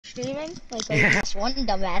streaming? Like this one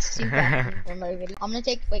dumbass super from another video. I'm gonna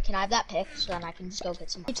take. Wait, can I have that pic so then I can just go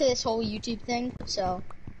get some. To this whole YouTube thing. So,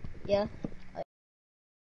 yeah.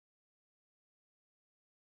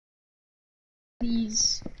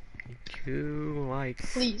 Please. 2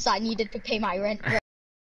 likes. Please, I needed to pay my rent.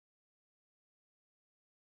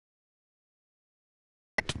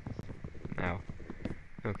 Oh.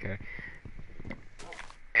 Okay.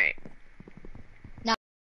 Hey. Now,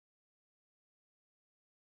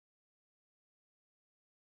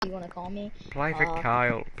 you wanna call me? Private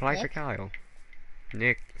Kyle. Private Kyle.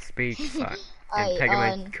 Nick speaks.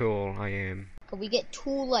 Integrament cool. I am. Can we get 2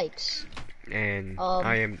 likes? And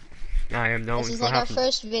I am known. This is like our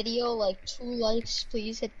first video. Like 2 likes.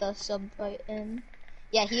 Please hit the sub button.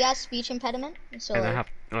 Yeah, he has speech impediment, so and like, I have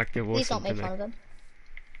like the please don't make fun of him.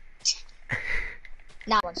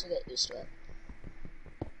 Now, once we get used to it.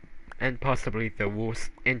 And possibly the worst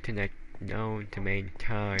internet known to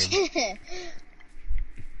mankind.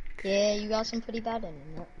 Yeah, you got some pretty bad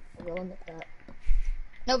internet. I will admit that.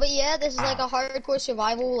 No, but yeah, this is like a hardcore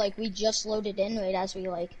survival. Like we just loaded in right as we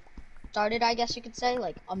like started, I guess you could say,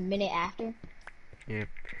 like a minute after. Yep.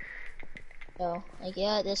 So like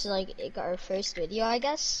yeah, this is like our first video, I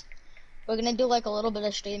guess. We're gonna do like a little bit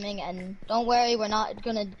of streaming, and don't worry, we're not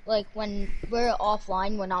gonna like when we're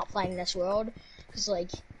offline, we're not playing this world, cause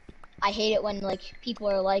like I hate it when like people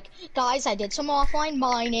are like, guys, I did some offline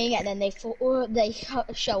mining, and then they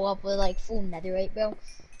show up with like full netherite, bro.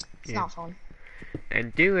 It's not fun.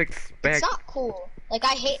 And do expect. It's not cool. Like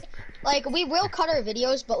I hate. Like we will cut our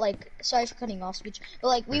videos, but like sorry for cutting off speech. But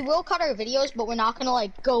like we will cut our videos, but we're not gonna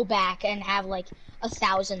like go back and have like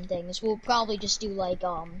 1,000 things. We'll probably just do like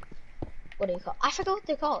what do you call? I forgot what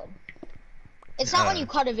they're called. It's not when you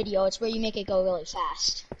cut a video. It's where you make it go really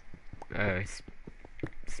fast.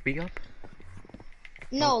 Speak up.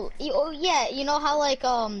 No. Oh yeah. You know how like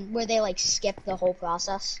where they like skip the whole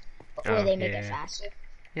process, where they make it faster.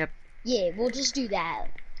 Yep. Yeah, we'll just do that.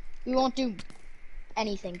 We won't do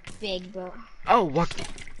anything big, bro. Oh, what?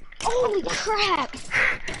 Holy crap!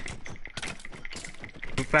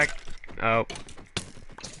 In fact, oh.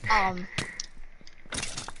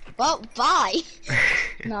 Well, bye.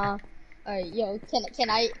 Nah. Alright, yo, can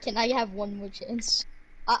I have one more chance?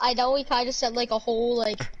 I know we kind of said like a whole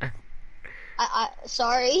like.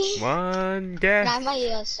 Sorry. One death. Can I have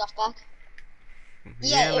my stuff back?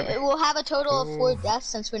 Yeah, it will have a total of 4 deaths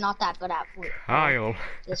since we're not that good at Kyle.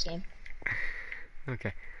 This game.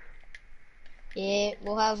 Okay. Yeah,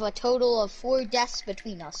 we'll have a total of 4 deaths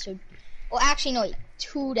between us. So, well, actually, no,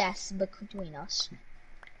 2 deaths between us.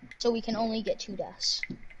 So we can only get 2 deaths.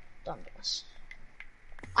 Done with us.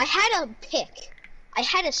 I had a pick. I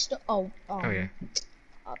had a yeah.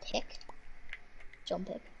 A pick. Jump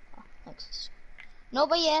pick. Oh, thanks. No,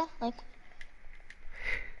 but yeah, like.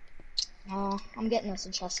 I'm getting us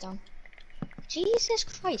a chest down. Jesus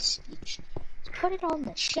Christ, speech. Let's put it on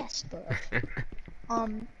the chest, bro.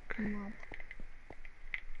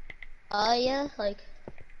 Yeah, like,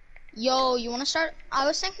 yo, you wanna start? I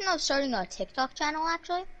was thinking of starting a TikTok channel,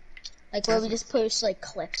 actually. Like, where we just post, like,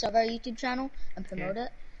 clips of our YouTube channel and promote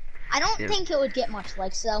it. I don't think it would get much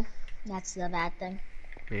likes, though. That's the bad thing.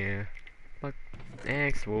 Yeah. But,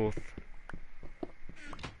 thanks, Wolf.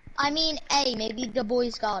 I mean, hey, maybe the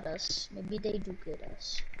boys got us. Maybe they do get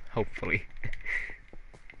us. Hopefully.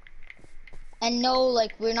 And no,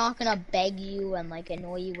 like, we're not gonna beg you and, like,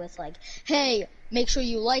 annoy you with, like, hey, make sure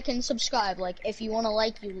you like and subscribe. Like, if you wanna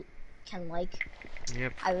like, you can like.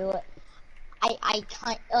 Yep. I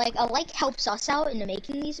can't, like, a like helps us out into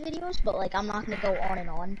making these videos, but, like, I'm not gonna go on and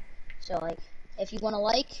on. So, like, if you wanna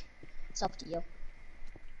like, it's up to you.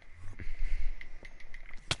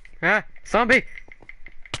 Ah, zombie!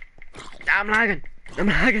 I'm lagging! I'm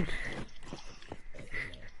lagging!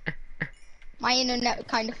 My internet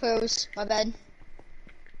kind of froze. My bad.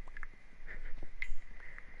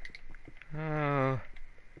 Oh.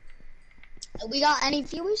 We got any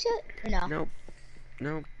viewers yet? Or no? Nope.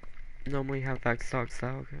 Nope. Normally have that starts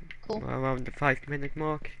out cool. Around the 5-minute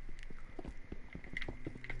mark.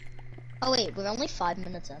 Oh wait, we're only 5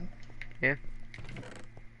 minutes in. Yeah.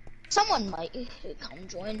 Someone might come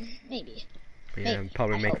join, maybe. Yeah, maybe. and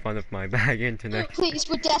probably make fun of my bad internet. Please,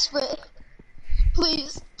 we're desperate.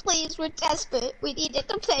 Please, we're desperate. We need it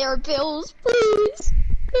to pay our bills, please.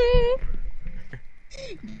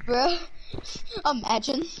 Bro,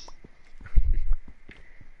 imagine.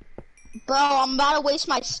 Bro, I'm about to waste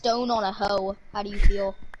my stone on a hoe. How do you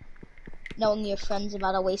feel? Knowing your friend's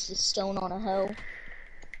about to waste his stone on a hoe.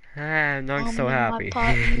 I'm not so happy.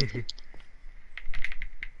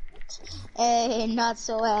 Hey, not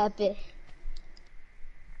so happy.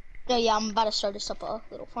 No, yeah, I'm about to start us up a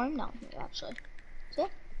little farm down here, actually. So,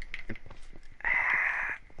 yeah.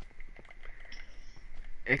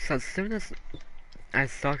 It's as soon as I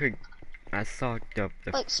started, I saw the.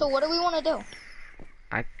 Like, so what do we want to do?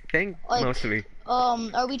 I think Like, mostly.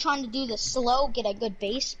 are we trying to do this slow, get a good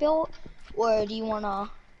base built, or do you wanna?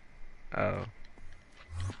 Oh.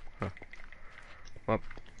 Huh. Well,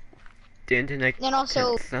 the internet Then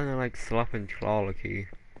also, sounded like slop and clawlucky,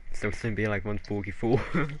 so it's gonna be like 144.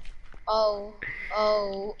 oh,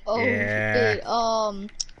 Yeah. wait,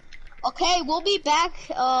 okay, we'll be back.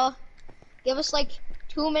 Give us like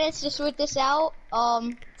 2 minutes to sort this out.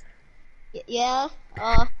 Yeah.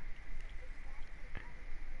 All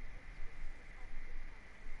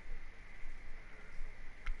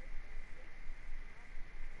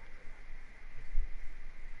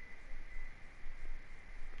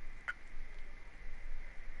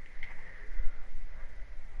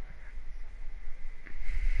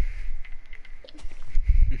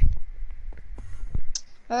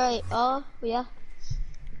right. Yeah.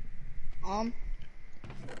 Um.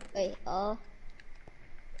 Wait.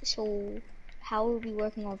 So, how are we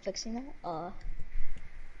working on fixing that?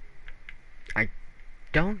 I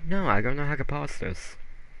don't know. I don't know how to pause this.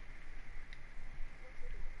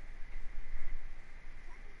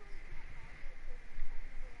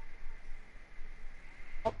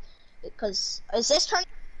 Because is this turn?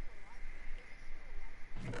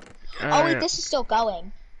 Uh, Oh wait, this is still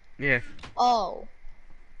going. yeah. Oh.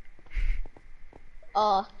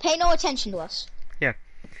 Pay no attention to us. Yeah.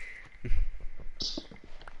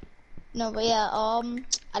 No, but yeah,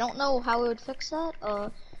 I don't know how we would fix that.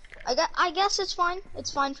 I guess it's fine.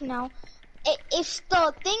 It's fine for now. If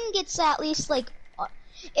the thing gets at least like,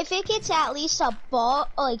 if it gets at least above,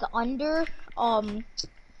 like under,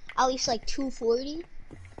 at least like 240,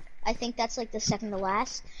 I think that's like the second to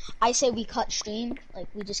last. I say we cut stream, like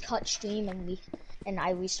we just cut stream and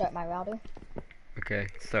I restart my router. Okay.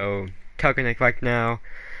 So talking right now.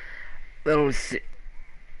 Little.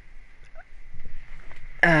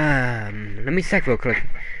 Let me check real quick.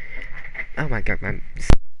 Oh my god, man.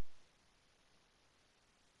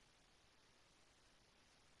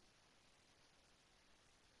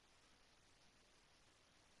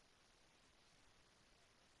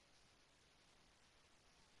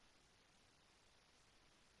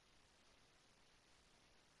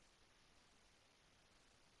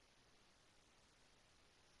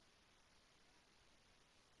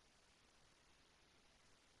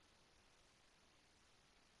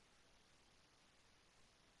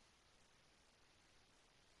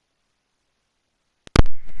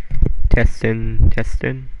 Testing,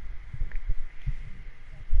 testing.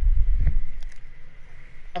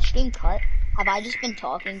 A stream cut. Have I just been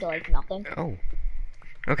talking to like nothing? Oh.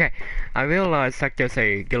 Okay. I realized that there's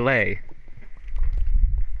a delay.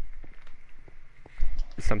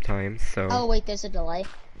 Sometimes, so. Oh wait, there's a delay.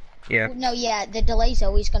 Yeah. No, yeah, the delay's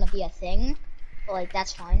always gonna be a thing. But, like,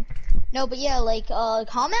 that's fine. No, but yeah, like,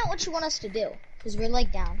 comment what you want us to do. Because we're,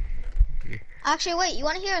 like, down. Yeah. Actually, wait, you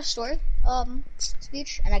want to hear a story?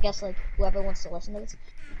 Speech? And I guess, like, whoever wants to listen to this.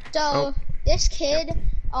 So, this kid,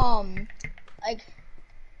 like,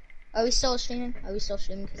 are we still streaming? Are we still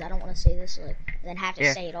streaming? Because I don't want to say this, like, and then have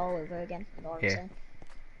to say it all over again. You know what I'm saying?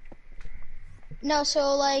 No,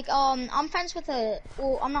 so, like, I'm friends with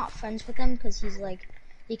well, I'm not friends with him because he's, like,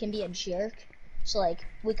 he can be a jerk. So, like,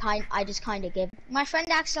 I just kind of my friend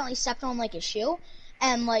accidentally stepped on, like, his shoe.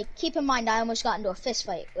 And, like, keep in mind, I almost got into a fist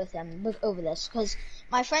fight with him over this. Because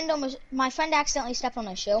my friend accidentally stepped on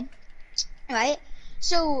his shoe. Right?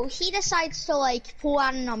 So, he decides to, like, pull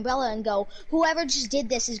out an umbrella and go, whoever just did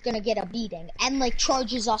this is gonna get a beating. And, like,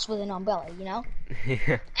 charges us with an umbrella, you know?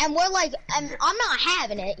 Yeah. And we're like, I'm not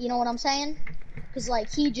having it, you know what I'm saying? Because,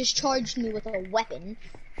 like, he just charged me with a weapon.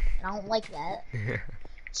 And I don't like that.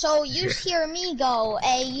 So you hear me go,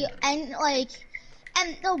 and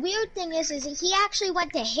the weird thing is he actually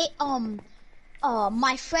went to hit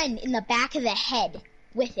my friend in the back of the head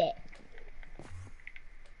with it.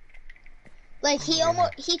 Like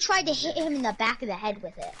he tried to hit him in the back of the head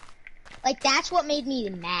with it. Like that's what made me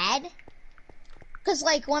mad. Cause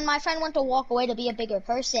like when my friend went to walk away to be a bigger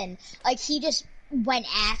person, like he just went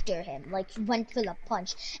after him, like went for the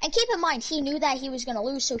punch. And keep in mind, he knew that he was gonna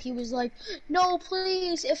lose, so he was like, no,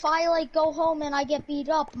 please, if I like go home and I get beat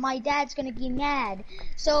up, my dad's gonna be mad.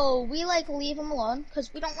 So we like leave him alone,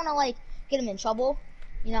 cause we don't wanna like get him in trouble,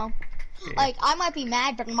 you know? Yeah. Like, I might be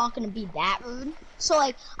mad, but I'm not gonna be that rude. So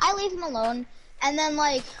like, I leave him alone, and then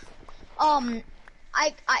like,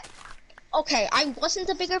 okay, I wasn't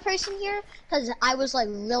the bigger person here, because I was, like,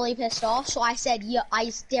 really pissed off, so I said, yeah, I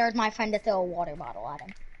dared my friend to throw a water bottle at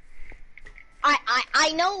him.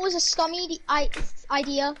 I know it was a scummy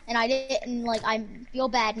idea, and I didn't, like, I feel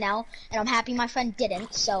bad now, and I'm happy my friend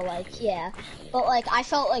didn't, so, like, yeah. But, like, I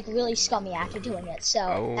felt, like, really scummy after doing it,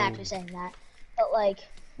 so, after saying that. But, like,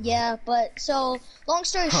 yeah, but, so, long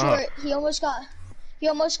story short, he almost got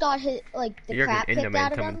hit, like, the crap kicked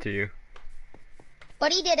out of him. To you.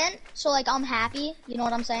 But he didn't, so, like, I'm happy, you know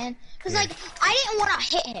what I'm saying? Because, like, I didn't want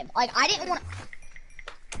to hit him. Like, I didn't want to...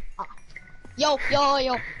 Yo.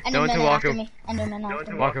 Enderman after me. Enderman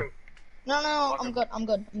after me. No, I'm good.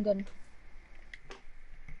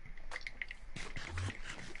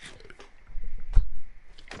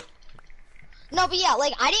 No, but yeah,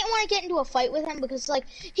 like, I didn't want to get into a fight with him because, like,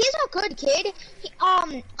 he's a good kid. He,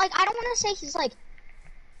 like, I don't want to say he's, like,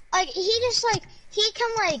 he just, like, he can,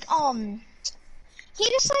 like, he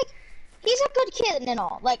just, like, he's a good kid and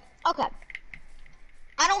all. Like, okay.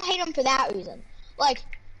 I don't hate him for that reason. Like,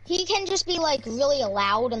 he can just be, like, really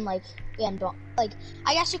loud and, like, like,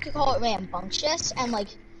 I guess you could call it rambunctious, and, like,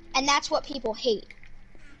 and that's what people hate.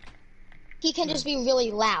 He can just be really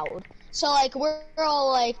loud. So, like, we're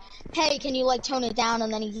all like, hey, can you, like, tone it down,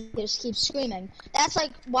 and then he just keeps screaming. That's,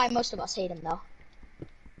 like, why most of us hate him, though.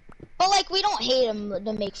 But, like, we don't hate him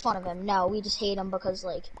to make fun of him, no, we just hate him because,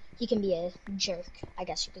 like, he can be a jerk, I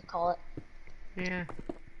guess you could call it. Yeah.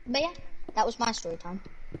 But, yeah, that was my story time.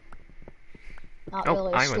 Not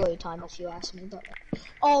really a story time, if you ask me, but...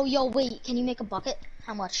 Oh, yo, wait, can you make a bucket?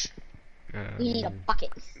 How much? We need a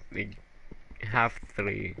bucket. We have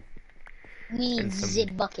 3. We need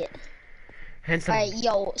zid bucket. Alright,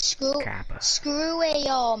 yo, screw a,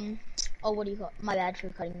 oh, what do you call it? My bad for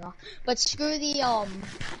cutting you off. But screw the,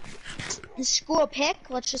 screw a pick.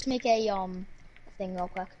 Let's just make a, thing real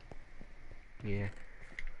quick. Yeah.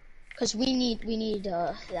 Cause we need,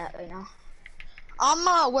 that right now. I'm,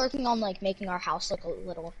 working on, like, making our house look a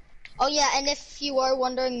little... Oh, yeah, and if you are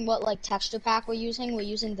wondering what, like, texture pack we're using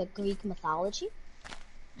the Greek mythology.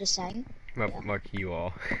 Just saying. Well, yeah. Like you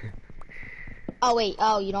all. Oh, wait,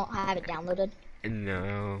 you don't have it downloaded?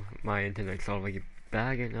 No, my internet's already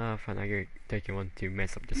bad enough, and I don't want to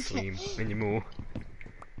mess up the stream anymore.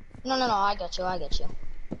 No, I get you.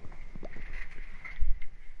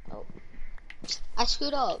 Oh. I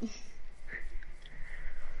screwed up.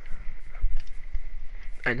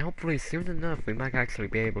 And hopefully soon enough we might actually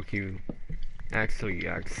be able to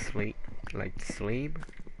sleep,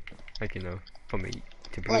 like, you know, for me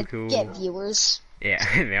to be like, cool. Get viewers. Yeah,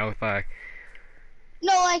 no, fuck.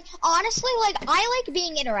 No, like, honestly, like, I like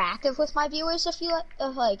being interactive with my viewers, if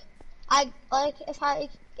I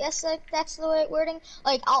guess, like, that's the right wording.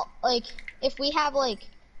 Like, if we have, like,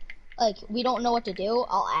 we don't know what to do,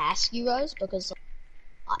 I'll ask you guys, because,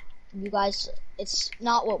 you guys, it's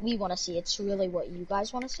not what we want to see, it's really what you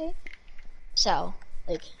guys want to see. So,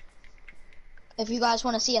 like, if you guys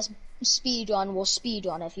want to see us speedrun, we'll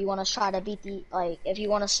speedrun. If you want to try to beat if you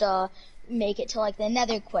want us to make it to, like, the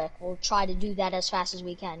nether quick, we'll try to do that as fast as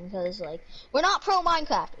we can, because, like, we're not pro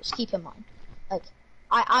Minecrafters, keep in mind. Like,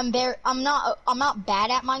 I'm not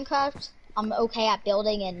bad at Minecraft. I'm okay at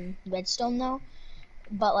building and redstone, though.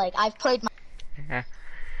 But, like, I've played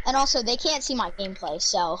and also, they can't see my gameplay,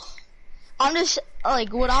 so I'm just,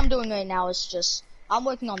 like, what I'm doing right now is just, I'm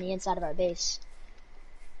working on the inside of our base.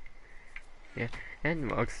 Yeah,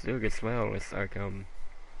 and what's good as well is, like,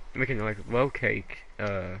 we can, like, locate,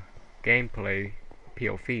 gameplay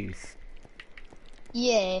POVs.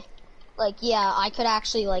 Yeah. Like, yeah, I could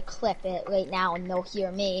actually, like, clip it right now and they'll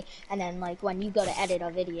hear me, and then, like, when you go to edit a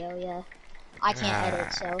video, yeah. I can't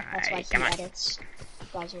edit, so that's why he edits. You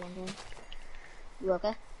guys are wondering. You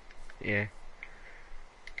okay? Yeah.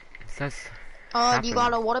 Says do you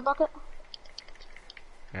got a water bucket?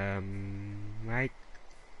 Right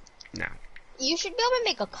now. You should be able to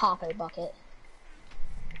make a copper bucket.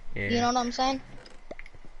 Yeah. You know what I'm saying?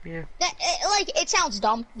 Yeah. It sounds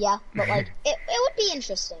dumb, yeah, but, like, it would be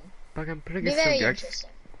interesting. But I'm pretty sure very interesting.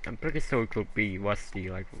 I'm pretty sure it could be rusty,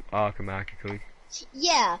 like, automatically.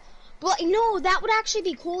 Yeah. But, no, that would actually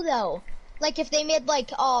be cool, though. Like, if they made,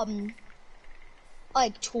 like,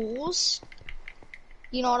 tools.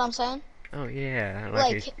 You know what I'm saying? Oh, yeah.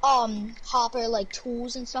 Like hopper, like,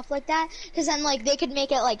 tools and stuff like that. Because then, like, they could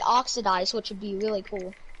make it, like, oxidized, which would be really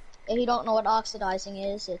cool. If you don't know what oxidizing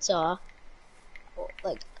is, it's,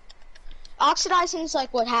 like, oxidizing is,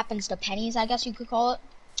 like, what happens to pennies, I guess you could call it.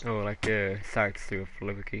 Oh, like, sides to a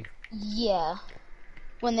flippy. Yeah.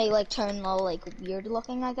 When they, like, turn all, like, weird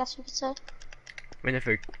looking, I guess you could say.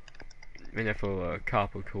 Whenever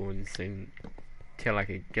copper turns into, like,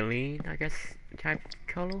 a green, I guess, type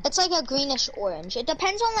color? It's like a greenish orange. It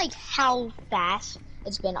depends on, like, how fast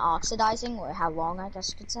it's been oxidizing, or how long, I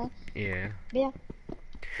guess you could say. Yeah. Yeah.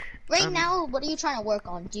 Right now, what are you trying to work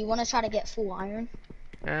on? Do you want to try to get full iron?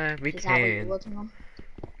 We Is that what you're can. working on?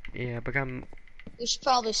 Yeah, but I'm. You should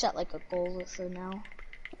probably set like a goal for now.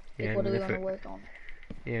 Yeah, Like, what do we want to work on?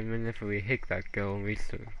 and if we hit that goal, we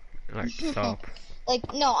should like stop.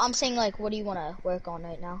 Like, no, I'm saying like, what do you want to work on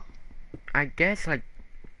right now? I guess like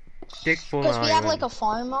dig full Because we have like iron. a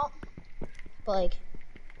farm up. But like,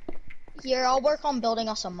 here, I'll work on building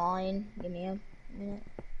us a mine. Give me a minute.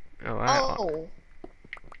 Oh.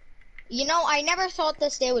 You know, I never thought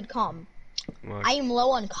this day would come. What? I am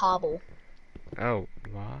low on cobble. Oh,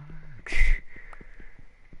 what?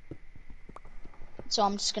 So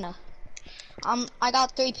I'm just gonna... I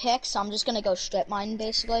got 3 picks, so I'm just gonna go strip mine,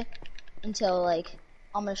 basically. Until, like,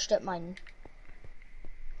 I'm gonna strip mine.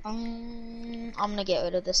 I'm gonna get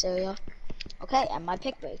rid of this area. Okay, and my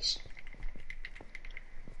pick breaks.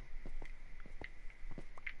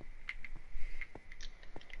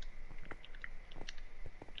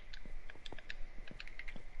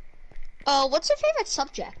 What's your favorite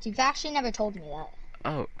subject? You've actually never told me that.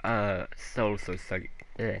 Oh, social study.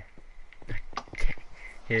 Yeah.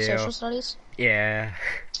 Social studies? Yeah.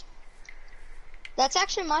 That's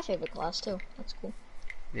actually my favorite class, too. That's cool.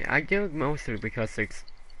 Yeah, I do it mostly because it's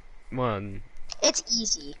one. It's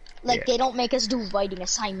easy. Like, they don't make us do writing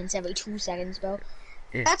assignments every 2 seconds, bro.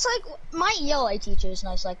 Yeah. That's like, my ELA teacher is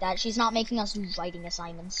nice like that. She's not making us do writing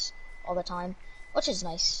assignments all the time, which is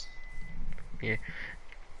nice. Yeah.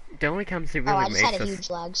 The only times it Oh, really I just makes had a us... huge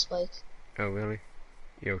lag spike. Oh, really?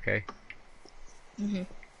 You okay? Mhm.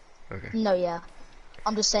 Okay. No, yeah.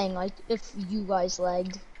 I'm just saying, like, if you guys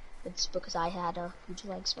lagged, it's because I had a huge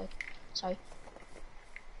lag spike. Sorry.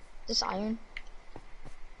 This iron.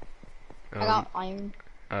 I got iron.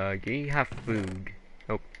 Do you have food?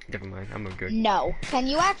 Oh, never mind. I'm good. No. Can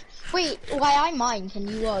you wait, why I mine? Can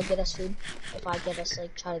you, get us food? If I get us,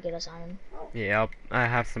 like, try to get us iron. Yeah, I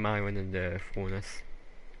have some iron in the furnace.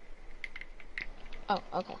 Oh,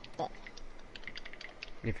 okay. Bet.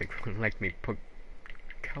 If it would let me put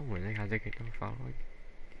coal in it, I think it don't follow it.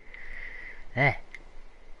 Eh.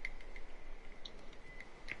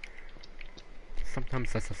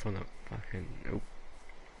 Sometimes I just wanna fucking... Oh.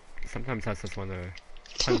 Sometimes I just wanna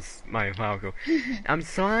punch my Falco. I'm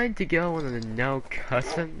trying to go on a no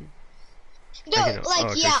cussing. Dude,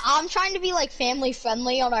 yeah, I'm trying to be, like, family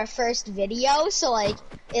friendly on our first video, so, like,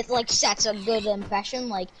 it, like, sets a good impression,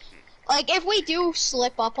 like, if we do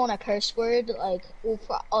slip up on a curse word, like, we'll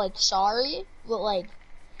sorry, but, like,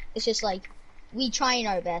 it's just, like, we trying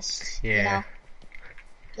our best, you know?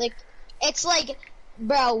 Like, it's like,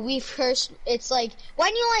 bro, we've cursed, it's like,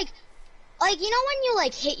 when you, like, you know when you,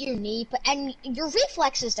 like, hit your knee, and your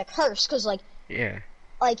reflex is to curse, cause, like, yeah.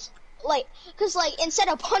 Cause, like, instead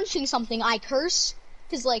of punching something, I curse.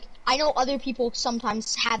 Cause, like, I know other people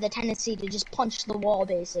sometimes have the tendency to just punch the wall,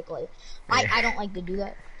 basically. Yeah. I don't like to do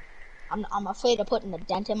that. I'm afraid of putting a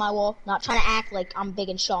dent in my wall. Not trying to act like I'm big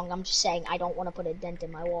and strong. I'm just saying I don't want to put a dent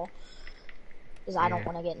in my wall. Cause I don't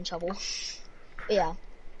want to get in trouble. But yeah.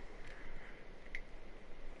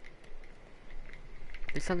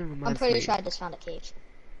 This something reminds I'm pretty me... sure I just found a cave.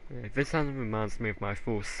 Yeah, this something reminds me of my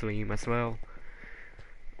full stream as well.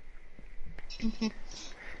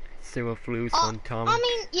 Zero flus, 1 ton. I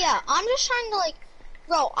mean, yeah, I'm just trying to, like,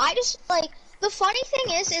 bro, I just, like, the funny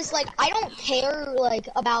thing is, like, I don't care, like,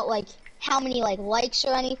 about, like, how many, like, likes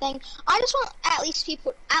or anything. I just want at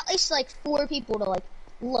least, like, 4 people to, like,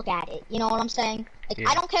 look at it. You know what I'm saying? Like, Yeah.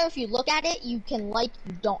 I don't care if you look at it, you can like,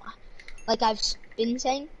 you don't. Like I've been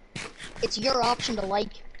saying, it's your option to like.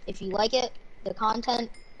 If you like it, the content,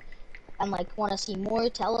 and, like, want to see more,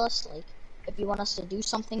 tell us. Like, if you want us to do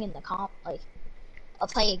something in the like, I'll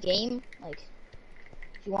play a game, like,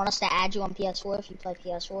 if you want us to add you on PS4, if you play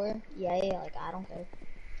PS4, yay, like, I don't care.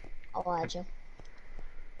 I'll add you.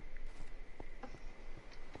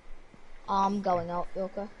 I'm going out real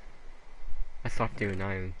quick. I stopped doing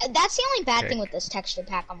iron. That's the only bad thing with this texture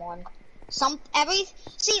pack I'm on.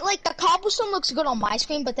 See, like, the cobblestone looks good on my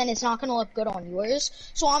screen, but then it's not gonna look good on yours.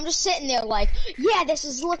 So I'm just sitting there like, yeah, this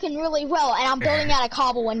is looking really well, and I'm building out a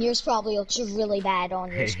cobble when yours probably looks really bad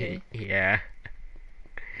on your screen. Yeah.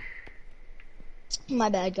 My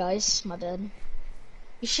bad, guys. My bad.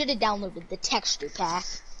 You should have downloaded the texture pack.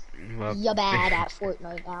 Well, You're bad at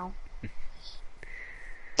Fortnite now.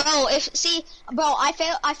 Bro,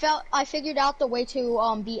 I figured out the way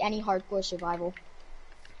to beat any hardcore survival.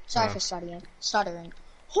 Sorry for stuttering.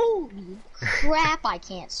 Holy crap, I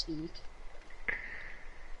can't speak.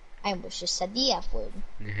 I almost just said the F word.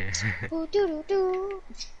 Ooh, doo -doo -doo.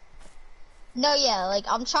 No, yeah, like,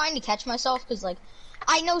 I'm trying to catch myself, because, like,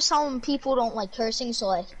 I know some people don't like cursing, so,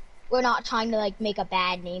 like, we're not trying to like make a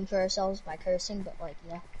bad name for ourselves by cursing, but like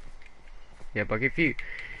yeah. Yeah, but if you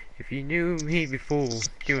knew me before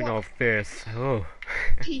doing all this, oh.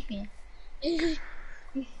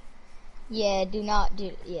 Yeah, do not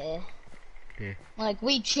do. Yeah. Yeah. Like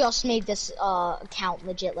we just made this account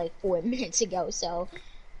legit like 4 minutes ago, so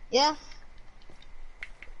yeah.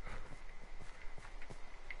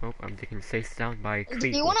 Oh, I'm taking space down by Do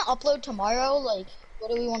creep. you want to upload tomorrow? Like, what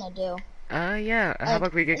do we want to do? Yeah. How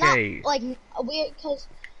about we get not, a like we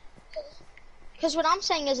because what I'm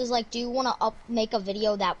saying is like, do you want to make a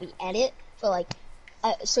video that we edit for like,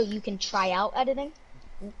 so you can try out editing?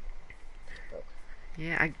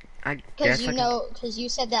 Yeah, I Because guess you know, because you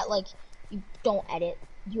said that like you don't edit,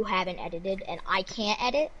 you haven't edited, and I can't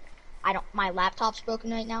edit. I don't. My laptop's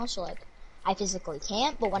broken right now, so like I physically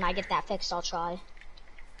can't. But when I get that fixed, I'll try.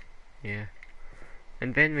 Yeah.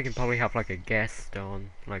 And then we can probably have like a guest on,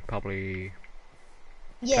 like probably.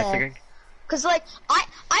 Yeah. Cause like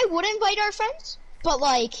I would invite our friends, but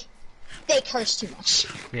like they curse too much.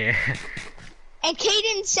 Yeah. And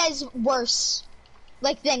Caden says worse,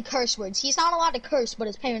 like than curse words. He's not allowed to curse, but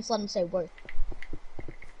his parents let him say worse.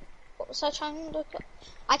 What was I trying to do?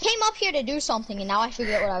 I came up here to do something, and now I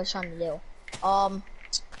forget what I was trying to do. You're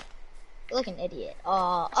like an idiot.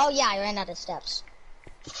 Oh yeah, I ran out of steps.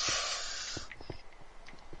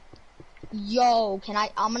 Yo,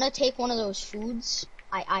 I'm gonna take one of those foods.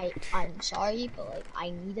 I'm sorry, but like, I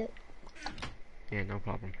need it. Yeah, no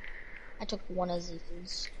problem. I took one of the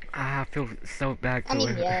foods. I feel so bad. I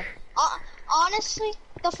mean, yeah. Honestly,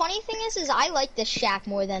 the funny thing is I like this shack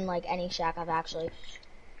more than like any shack I've actually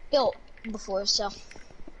built before, so.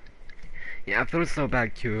 Yeah, I feel so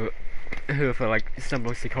bad too for like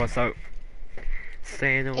someone to call us out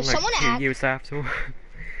saying like 2 years after.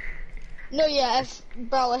 No, yeah,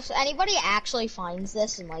 if anybody actually finds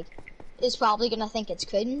this and like is probably gonna think it's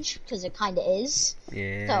cringe, because it kinda is.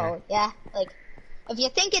 Yeah. So, yeah, like, if you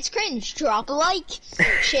think it's cringe, drop a like,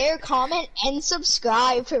 share, comment, and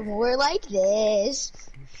subscribe for more like this.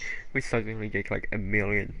 We suddenly get like 1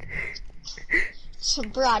 million.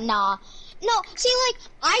 Bruh, nah. No, see,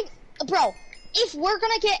 like, bro, if we're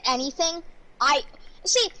gonna get anything, I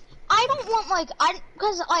don't want, like,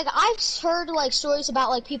 cause, like, I've heard, like, stories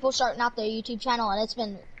about, like, people starting out their YouTube channel, and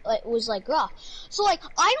it was, like, rough. So, like,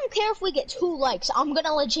 I don't care if we get 2 likes, I'm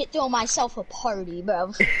gonna legit throw myself a party,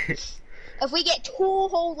 bro. If we get 2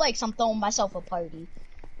 whole likes, I'm throwing myself a party.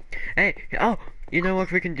 Hey, oh, you know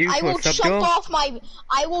what we can do for a sub goal?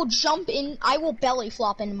 I will belly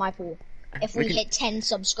flop into my pool. If we hit 10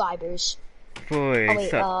 subscribers. Oh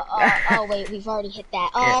wait, we've already hit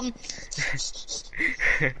that.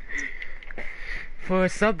 For a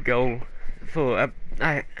sub goal, for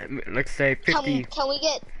let's say 50.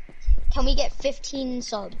 Can we get 15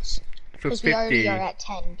 subs? Because we already are at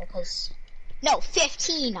 10. No,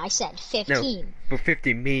 15. I said 15. No, for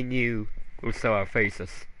 50, me and you will show our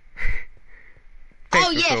faces.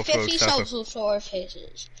 Oh yeah, 50 subs will show our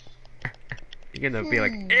faces. You're gonna be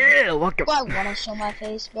like, ew, what the? Do I want to show my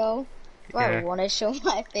face, bro? I want to show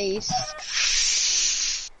my face.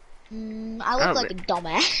 I look like a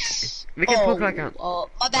dumbass. We can poke like a.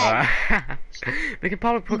 My bad. We can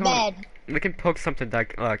probably poke. We can poke something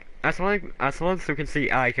that like as long as we can see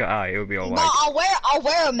eye to eye, it'll be alright. No, I'll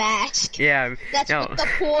wear a mask. Yeah. That's what the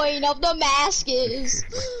point of the mask is.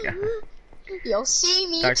 You'll see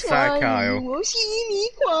me trying. You will see me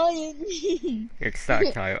crying. It's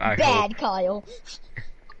that Kyle. Bad Kyle.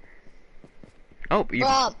 Oh, you.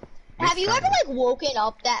 Have you ever like woken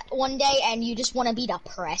up that one day and you just want to be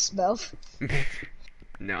depressed, bro?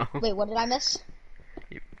 No. Wait, what did I miss?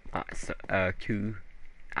 Q,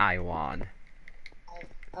 I won.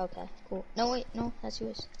 Okay, cool. No, wait, no, that's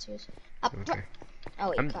yours. That's yours. Okay. Oh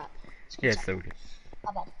wait, crap. Yeah, it's okay.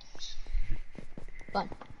 My bad. Fun.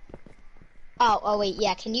 Oh wait,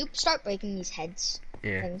 yeah. Can you start breaking these heads?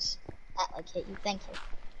 Yeah. Things that like hit you. Thank you.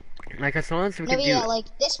 Like as long as we can do. Yeah, like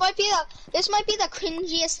this might be the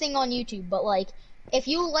cringiest thing on YouTube, but like if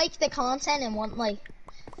you like the content and want like,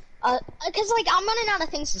 cause like I'm running out of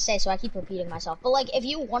things to say, so I keep repeating myself. But like if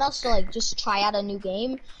you want us to like just try out a new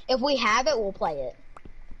game, if we have it, we'll play it.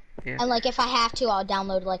 Yeah. And like if I have to, I'll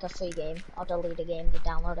download like a free game. I'll delete a game to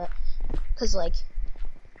download it. Cause like,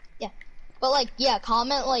 yeah. But like, yeah,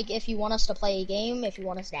 comment like if you want us to play a game, if you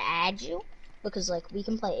want us to add you, because like we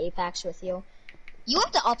can play Apex with you. You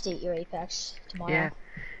have to update your Apex tomorrow. Yeah.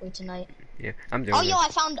 Or tonight. Yeah, I'm doing. Oh, yo, I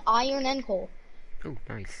found iron and coal. Oh,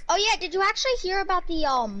 nice. Oh yeah, did you actually hear about the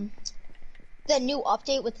new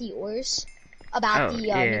update with the ores? About the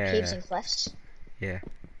new caves and cliffs? Yeah.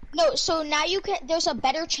 No, so now there's a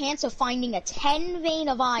better chance of finding a 10 vein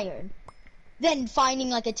of iron than finding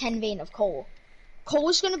like a 10 vein of coal. Coal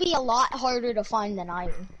is gonna be a lot harder to find than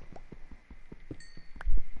iron.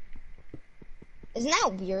 Isn't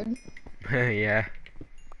that weird? Yeah.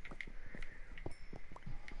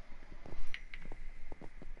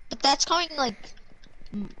 But that's coming like,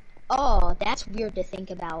 oh, that's weird to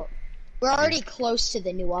think about. We're already close to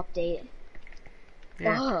the new update.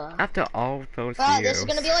 Yeah. Ugh. After all those Bro, years. this is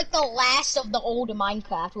gonna be like the last of the old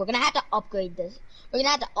Minecraft. We're gonna have to upgrade this. We're gonna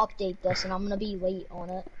have to update this, and I'm gonna be late on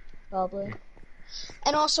it, probably. Yeah.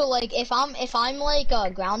 And also, like, if I'm like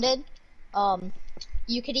grounded,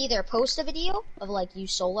 you could either post a video of like you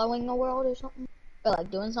soloing the world or something, or like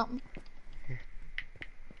doing something,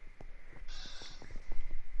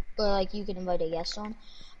 or like you could invite a guest on.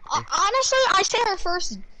 Honestly, I say our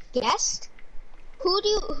first guest. Who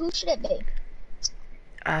should it be?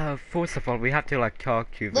 First of all, we have to like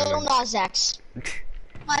talk to them. Little Nas X.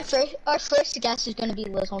 Our first guest is gonna be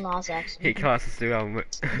Little Nas X. He crosses through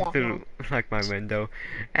through like my window.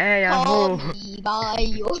 Hey, Call I'm me by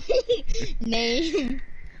your name.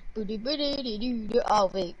 Oh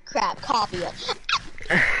wait, crap, copy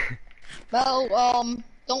it. Well,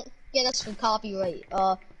 don't get us for copyright.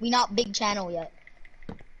 We not big channel yet.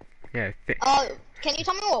 Yeah. Can you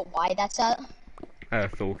tell me why that's at?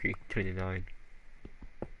 Thorky 29.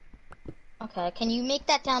 Okay, can you make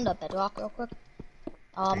that down to bedrock real quick?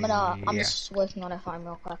 I'm just working on a farm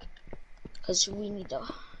real quick. Cause we need to.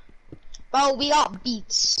 Bro, we got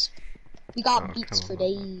beets. We got beets for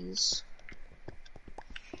days.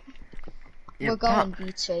 Yeah, We're going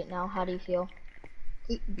beets right now. How do you feel?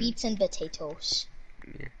 Beets and potatoes.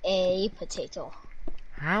 Yeah. A potato.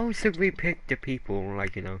 How should we pick the people,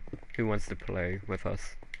 like, you know, who wants to play with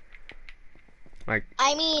us? Like,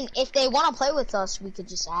 I mean, if they want to play with us, we could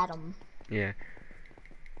just add them. yeah.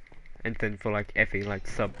 And then for like every like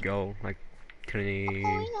sub goal, like 20,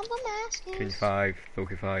 25,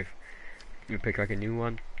 35, we pick like a new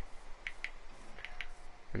one.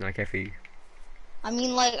 And like every. I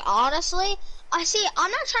mean, like, honestly,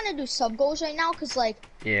 I'm not trying to do sub goals right now, cause like,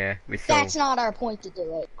 Yeah, we still. that's not our point to do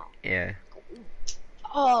right now. Yeah.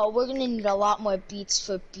 Oh, we're gonna need a lot more beets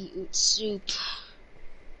for beetroot soup.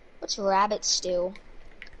 What's rabbit stew?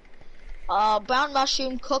 Brown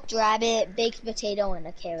mushroom, cooked rabbit, baked potato, and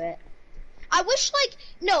a carrot. I wish, like,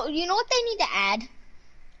 no, you know what they need to add?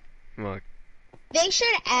 What? They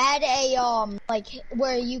should add a, like,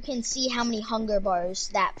 where you can see how many hunger bars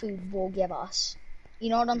that food will give us. You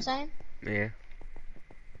know what I'm saying? Yeah.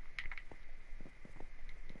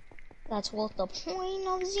 That's what the point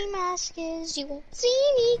of the mask is. You won't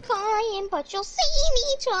see me crying, but you'll see me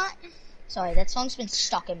try. Sorry, that song's been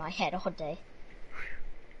stuck in my head all day.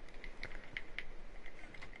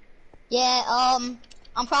 Yeah,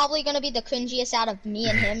 I'm probably gonna be the cringiest out of me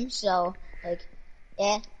and him, so, like,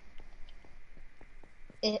 yeah.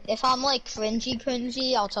 If I'm, like,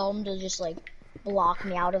 cringy, I'll tell him to just, like, block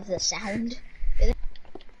me out of the sound.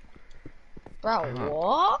 Bro,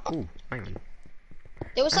 what? Ooh, hang on.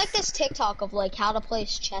 There was, like, this TikTok of, like, how to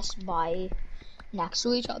place chests by next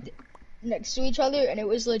to each other, and it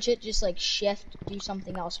was legit just, like, shift, do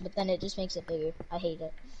something else, but then it just makes it bigger. I hate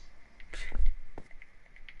it.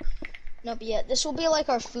 No, but yeah, this will be like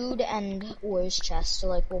our food and ores chest, so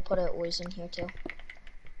like we'll put our ores in here too.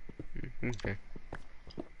 Okay.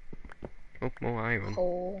 Oh, more iron.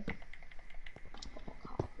 Coal.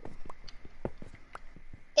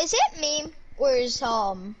 Is it me, or is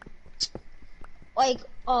like,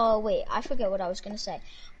 wait, I forget what I was gonna say.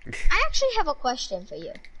 I actually have a question for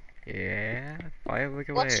you. Yeah, fire away.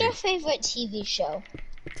 What's your favorite TV show?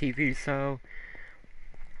 TV show?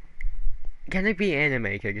 Can it be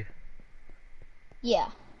animated? Yeah.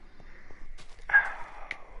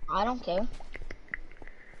 I don't care.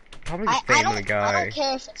 Probably Family Guy. I don't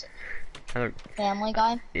care if it's Family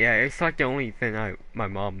Guy. Yeah, it's like the only thing my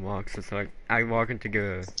mom watches. It's like I walk into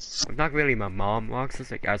the. Not really my mom watches.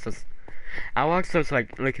 It's like I watch those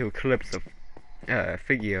like little clips of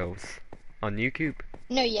videos on YouTube.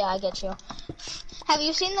 No, yeah, I get you. Have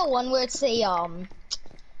you seen the one where it's like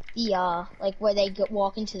where they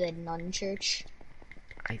walk into the nun church?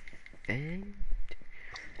 I think.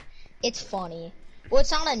 It's funny. Well, it's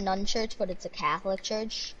not a nun church, but it's a Catholic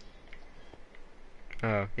church.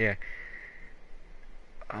 Oh, yeah.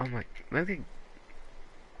 Oh my, maybe.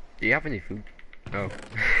 Do you have any food? Oh.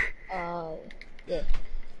 Yeah.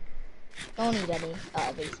 Don't eat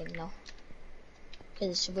everything, no.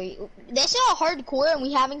 Cause they're still hardcore and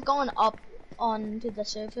we haven't gone up onto the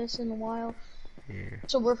surface in a while. Yeah.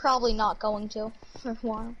 So we're probably not going to for a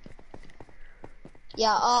while.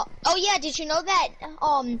 Yeah, oh yeah, did you know that,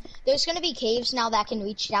 there's gonna be caves now that can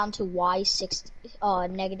reach down to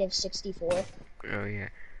negative 64 Oh yeah.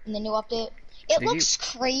 in the new update? It Did you? looks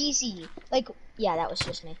crazy. Like, yeah, that was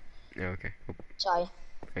just me. Oh, okay. Oh, Sorry.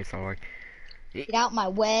 it's alright. Get out my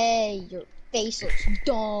way, your face looks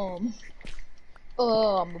dumb.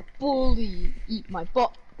 Oh, I'm a bully. Eat my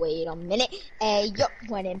butt. Wait a minute. Hey, yo,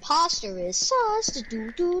 when imposter is sus,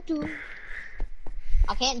 do do do.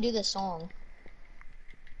 I can't do the song.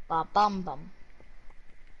 Ba bum bum.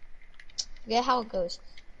 Forget how it goes.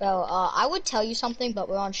 Well, I would tell you something, but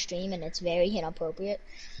we're on stream and it's very inappropriate.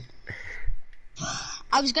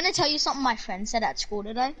 I was gonna tell you something my friend said at school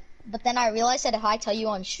today, but then I realized that if I tell you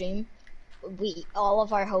on stream, all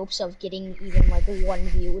of our hopes of getting even like one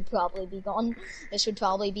view would probably be gone. This would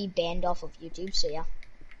probably be banned off of YouTube, so yeah.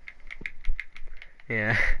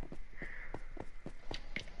 Yeah.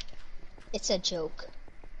 It's a joke.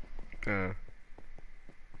 Uh.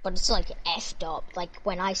 But it's like effed up. Like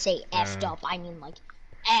when I say effed up, I mean like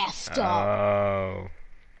effed up. Oh.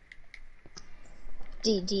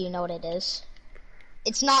 Do you know what it is?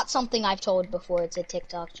 It's not something I've told before. It's a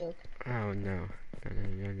TikTok joke. Oh no.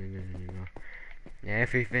 No.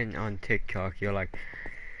 Everything on TikTok, you're like.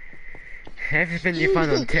 Everything you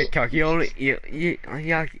find on TikTok, you're like,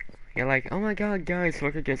 oh my god, guys,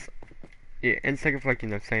 look at this. Yeah, instead of like,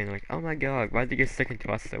 saying like, oh my god, why did you stick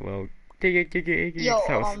into us the world? Yo,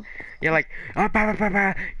 You're like, ah, bah, bah, bah,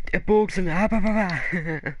 bah, books and ah, bah, bah, bah.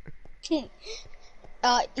 wait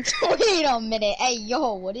a minute. Hey,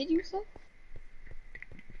 yo, what did you say?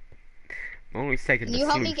 I'm only taking Can the you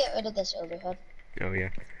help me sleep. get rid of this overhead? Oh yeah.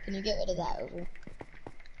 Can you get rid of that over?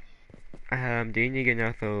 Do you need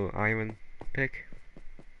another iron pick?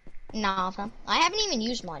 Nah, fam. I haven't even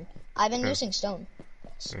used mine. I've been Oh. using stone.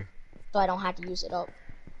 Oh. So I don't have to use it up.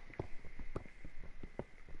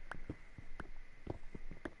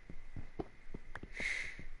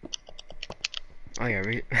 Oh yeah,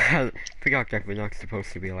 we forgot that we're not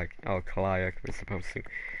supposed to be like, oh, Kalyak, we're supposed to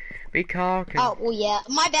be talking. Oh, well, yeah.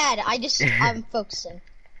 My bad. I'm focusing.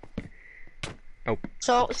 Oh.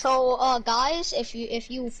 So, guys, if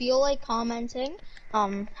you feel like commenting,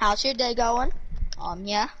 how's your day going?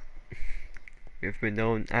 Yeah. We've been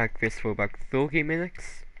doing like this for about 30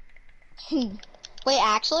 minutes. Wait,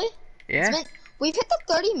 actually? Yeah? We've hit the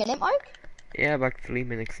 30-minute mark? Yeah, about 3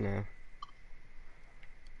 minutes now.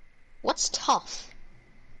 What's tough?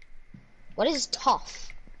 What is tough?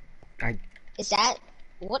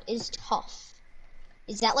 What is tough?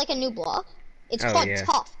 Is that like a new block? It's called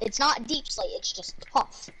tough. It's not deep slate, it's just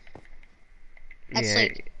tough. That's yeah,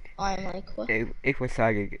 like, I'm like, what? It was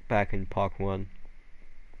added back in part 1.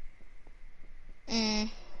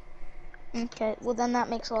 Okay, well then that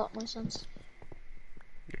makes a lot more sense.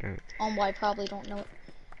 On why I probably don't know it.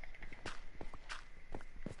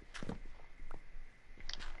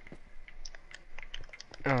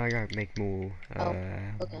 Oh, I gotta make more,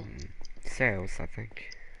 okay. sales, I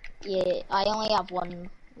think. Yeah, I only have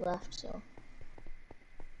one left, so.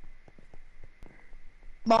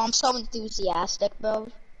 But I'm so enthusiastic, bro.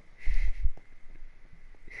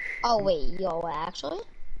 Oh wait, yo, actually?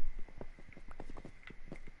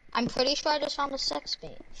 I'm pretty sure I just found a 6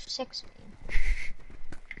 vein.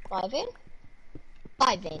 5 vein?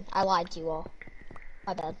 5 vein. I lied to you all.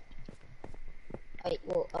 My bad. Wait,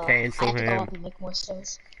 well, I have to go up and make more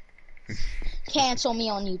stairs. Cancel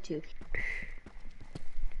me on YouTube.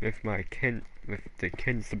 With the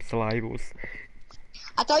kin subscribers.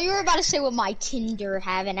 I thought you were about to say with my Tinder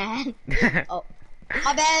having ad. Oh,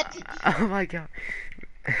 my bad. Oh my god.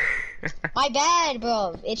 My bad,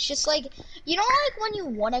 bro. It's just like, you know, like when you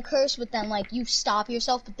want to curse, but then like you stop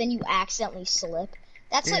yourself, but then you accidentally slip.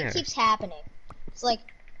 That's like keeps happening. It's like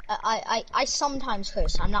I sometimes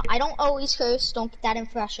curse. I don't always curse. Don't get that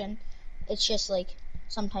impression. It's just like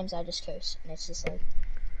sometimes I just curse, and it's just like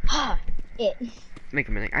it. Make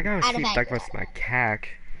a minute. I gotta see if that was my cack.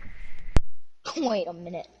 Wait a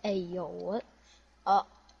minute. Hey yo, what?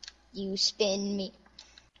 You spin me.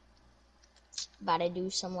 About to do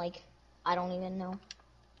some like I don't even know.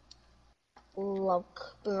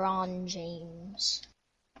 Look, LeBron James.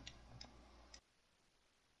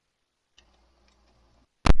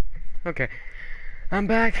 Okay, I'm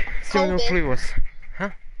back. Still no clues. Huh?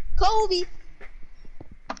 Kobe.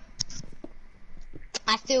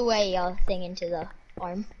 I threw a thing into the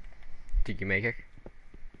arm. Did you make it?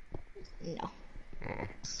 No.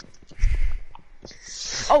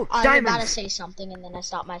 Oh, I was diamonds! about to say something and then I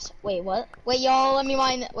stopped myself. Wait, what? Wait, y'all, let me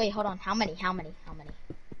mind. Wait, hold on. How many?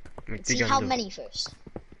 Let's see how many first.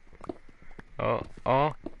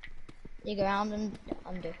 Oh. Dig around and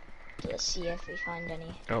under. Let's see if we find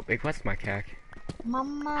any. Oh, it was my cack.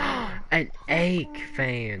 Mama. An egg Mama.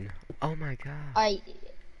 fan. Oh my god. Alright,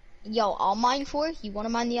 yo, I'll mine 4. You wanna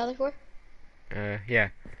mine the other 4? Yeah.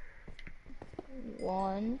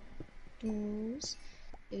 1, 2,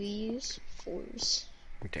 3, 4s.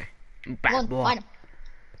 Okay. Come Bad on, boy. mine 'em.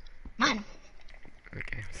 Mine 'em.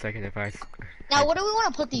 Okay. Second advice. Now, what do we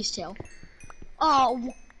want to put these to? Uh,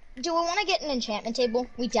 do we want to get an enchantment table?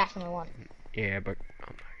 We definitely want. Yeah, but oh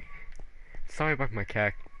my. Sorry about my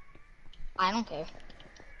cat. I don't care.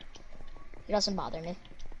 It doesn't bother me.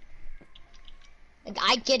 Like,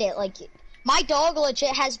 I get it. Like, my dog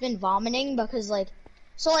legit has been vomiting because, like,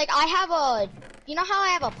 so, like, I have a, you know how I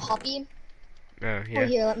have a puppy? Oh Oh, yeah.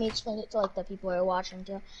 here, let me explain it to, like, the people who are watching,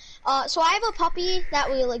 too. So I have a puppy that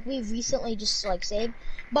we recently just, like, saved.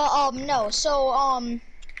 But, no, so, I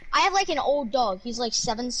have, like, an old dog. He's, like,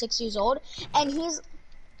 6 years old, and he's,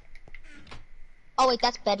 oh, wait,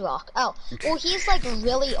 that's Bedrock. Oh, well, he's, like,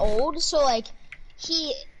 really old, so, like,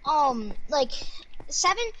 he, like,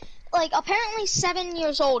 7, like, apparently 7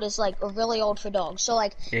 years old is, like, really old for dogs. So,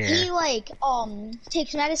 like, Yeah. he, like,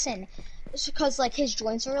 takes medicine because, like, his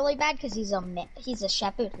joints are really bad because he's a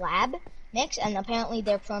Shepherd Lab mix, and apparently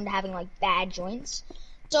they're prone to having, like, bad joints.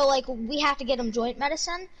 So, like, we have to get him joint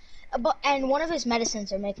medicine, and one of his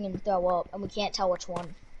medicines are making him throw up, and we can't tell which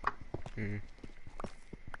one. Mm.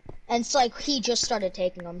 And it's like he just started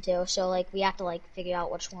taking them too, so like we have to like figure out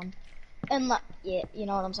which one. And yeah, you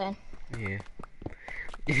know what I'm saying? Yeah.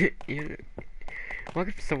 Yeah. What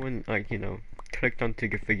if someone like clicked onto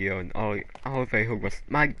the video and all they heard was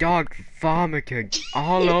my dog vomited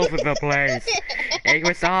all over the place. It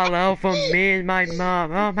was all over me and my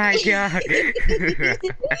mom. Oh my god.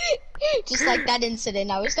 Just like that incident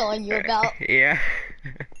I was telling you about. Yeah.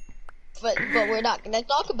 But we're not gonna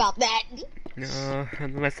talk about that. No,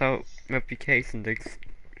 unless our reputation gets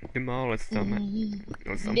demolished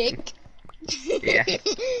or something. Nick. Yeah.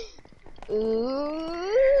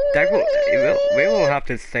 Ooh. We will have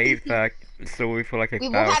to save that story for like a We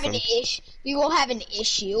will have an thousand. We will have an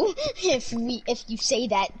issue if you say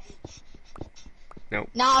that. Nope.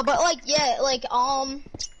 Nah, but like yeah, like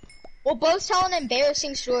we'll both tell an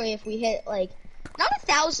embarrassing story if we hit like not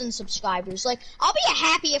 1,000 subscribers. Like I'll be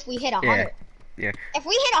happy if we hit 100. Yeah. If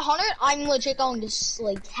we hit 100, I'm legit going to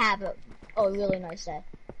like have a really nice day.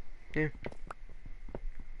 Yeah.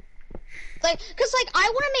 Like, cause like I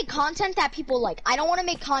want to make content that people like. I don't want to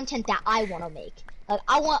make content that I want to make. Like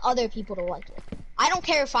I want other people to like it. I don't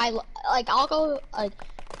care if I like. I'll go like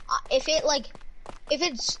if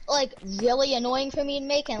it's like really annoying for me to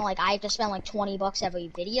make and like I have to spend like $20 every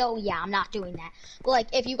video. Yeah, I'm not doing that. But like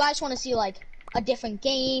if you guys want to see like a different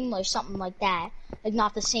game or something like that, like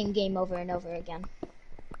not the same game over and over again.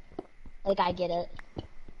 Like I get it.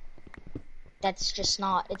 That's just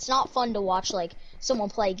not. It's not fun to watch like someone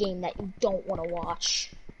play a game that you don't want to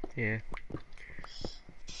watch. Yeah.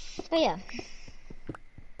 But yeah.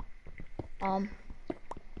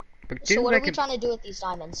 But So what are we trying to do with these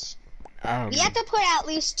diamonds? We have to put at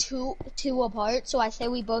least two apart. So I say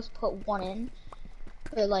we both put one in.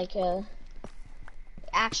 For like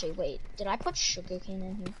Actually, wait. Did I put sugarcane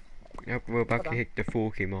in here? Yep, we're about to hit the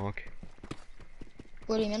 40 mark.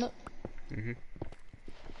 40 minutes. Mhm.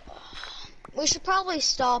 We should probably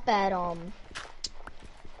stop at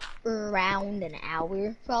around an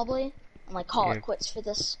hour probably, and like call it quits for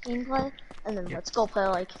this gameplay, and then let's go play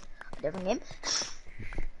like a different game.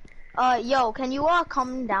 Yo, can you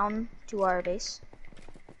come down to our base?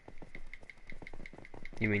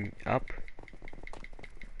 You mean up?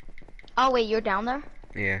 Oh wait, you're down there?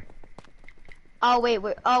 Yeah. Oh wait,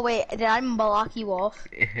 did I block you off?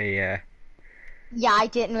 Yeah. Yeah, I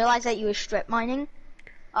didn't realize that you were strip mining.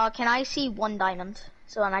 Can I see 1 diamond?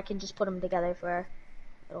 So then I can just put them together for a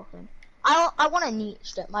little thing. I want a neat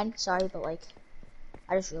strip mine, sorry, but like,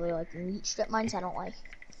 I just really like neat strip mines, I don't like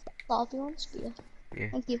sloppy ones, but yeah.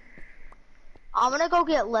 Thank you. I'm gonna go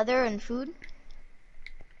get leather and food.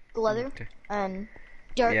 Leather and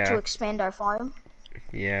dirt to expand our farm.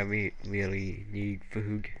 Yeah, we really need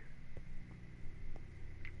food.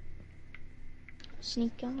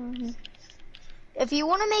 Sneak on. If you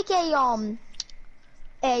want to make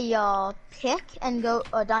a pick and go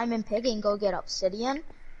a diamond pick and go get obsidian,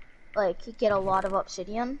 like get a lot of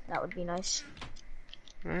obsidian, that would be nice.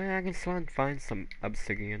 I can still find some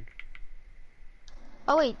obsidian.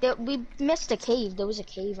 Oh wait, we missed a cave. There was a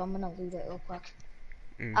cave. I'm gonna loot it real quick.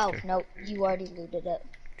 Oh no, you already looted it.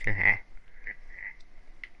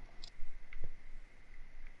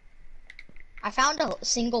 I found a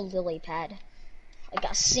single lily pad. Like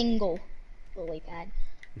a single lily pad.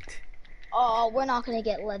 Oh, we're not gonna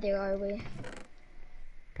get leather, are we?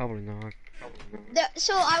 Probably not.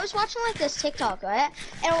 So I was watching like this TikTok, right?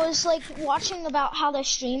 And I was like watching about how the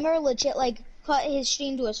streamer legit like cut his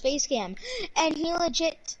stream to his face cam, and he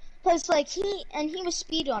legit because like he was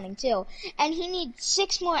speedrunning too, and he needs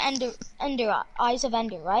 6 more ender eyes of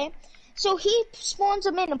ender, right? So he spawns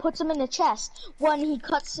them in and puts them in the chest when he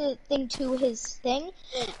cuts the thing to his thing,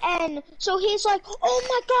 and so he's like, "Oh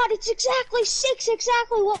my God, it's exactly 6,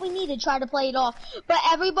 exactly what we need to try to play it off." But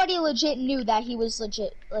everybody legit knew that he was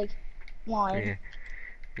legit like lying. Yeah.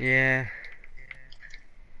 Yeah.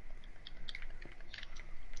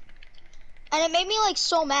 And it made me like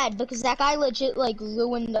so mad because that guy legit like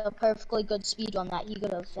ruined a perfectly good speedrun that he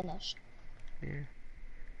could have finished. Yeah.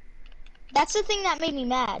 That's the thing that made me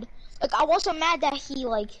mad. Like I wasn't mad that he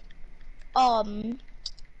like, bro,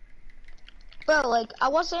 like I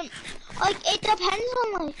wasn't, like it depends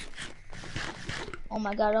on like, oh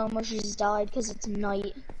my God, I almost just died because it's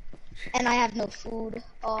night. And I have no food.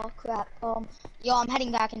 Oh crap. Yo, I'm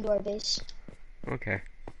heading back into our base. Okay.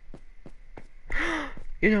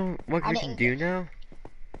 You know what we can do now?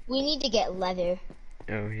 We need to get leather.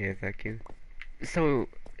 Oh yeah, thank you. So,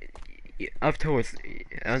 of course,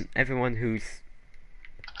 everyone who's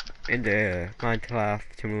in the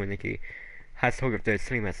Minecraft community has heard of the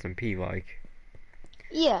Slim SMP, like.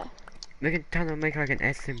 Yeah. We can kind of make like an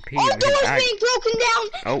SMP. Our door's being broken down!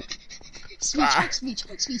 Oh. Speech.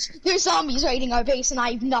 There's zombies raiding our base and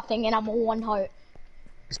I have nothing and I'm a 1 heart.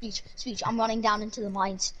 Speech. I'm running down into the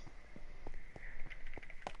mines.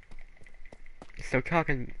 So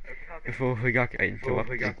talking before we got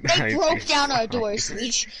interrupted. They broke down our door,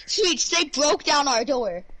 Speech, they broke down our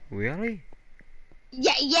door. Really?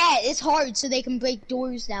 Yeah, it's hard so they can break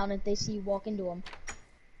doors down if they see you walk into them.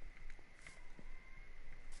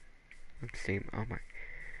 Let's see, oh my.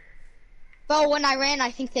 Bro, when I ran, I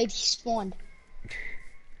think they despawned.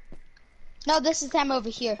 No, this is them over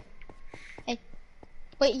here. Hey,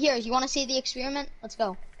 wait, here, you want to see the experiment? Let's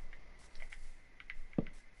go.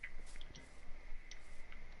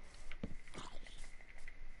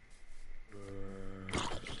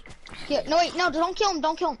 Here, no wait, no, don't kill him,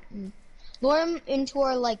 Lure him into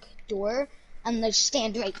our, like, door, and then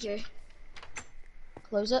stand right here.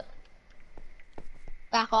 Close it.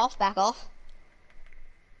 Back off.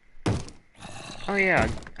 Oh yeah,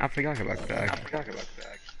 I forgot about that.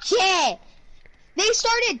 Yeah! They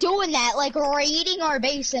started doing that, like, raiding our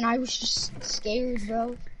base, and I was just scared,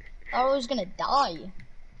 bro. I was gonna die.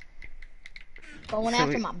 Going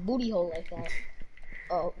after my booty hole like that.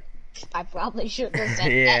 Oh, I probably shouldn't have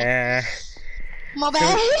said yeah. that. My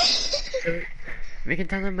bad. So, we can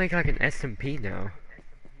kind of make like an SMP now.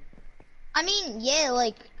 I mean, yeah,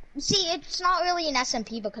 like, see, it's not really an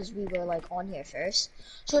SMP because we were, like, on here first.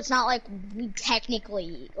 So it's not like we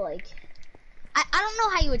technically, like, I don't know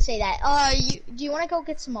how you would say that. Do you want to go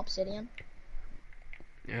get some obsidian?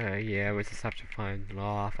 Yeah, we just have to find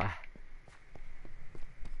lava.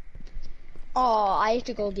 Oh, I have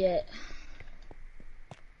to go get...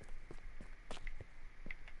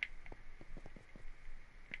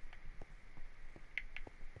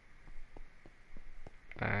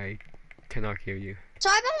 I cannot hear you. So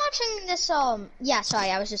I've been watching this, yeah,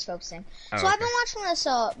 sorry, I was just focusing. Oh, so I've been watching this,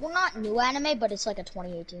 well, not new anime, but it's like a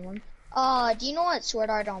 2018 one. Do you know what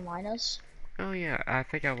Sword Art Online is? Oh yeah, I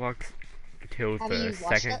think I walked till Have the you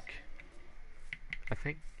watched second.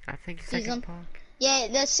 it? I think Season? second part. Yeah,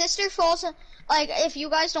 the sister falls in, like, if you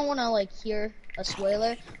guys don't want to, like, hear a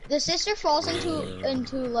spoiler, the sister falls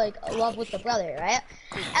into, like, love with the brother, right?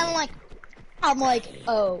 And, like, I'm like,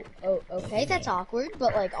 oh, okay, that's awkward,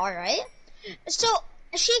 but, like, alright. So,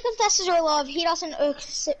 she confesses her love, he doesn't,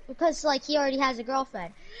 because, like, he already has a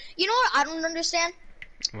girlfriend. You know what I don't understand?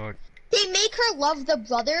 What? They make her love the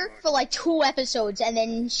brother for, like, 2 episodes, and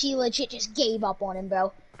then she legit just gave up on him,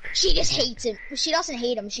 bro. She just hates him. She doesn't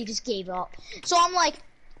hate him, she just gave up. So I'm like,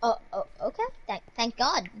 okay, thank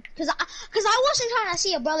God. Cause I wasn't trying to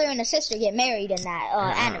see a brother and a sister get married in that,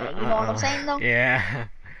 anime, you know what I'm saying, though? Yeah.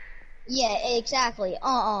 Yeah, exactly.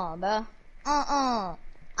 Bro. I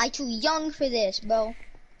too young for this, bro.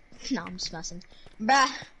 No, I'm just messing. Bruh.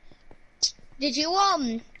 Did you,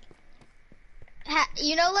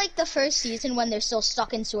 you know, like, the first season when they're still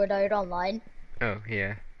stuck in Sword Art Online? Oh,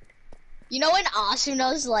 yeah. You know when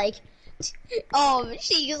Asuna's like,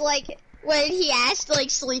 she's like, when he asked to, like,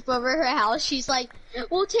 sleep over her house, she's like,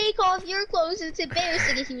 well, take off your clothes, it's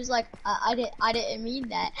embarrassing, and he was like, I didn't mean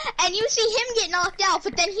that. And you see him get knocked out,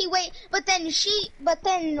 but then like,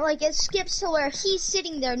 it skips to where he's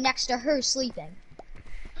sitting there next to her sleeping.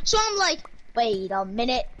 So I'm like, wait a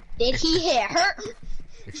minute, did he hit her?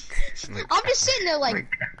 I'm just sitting there like,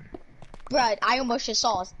 bruh, I almost just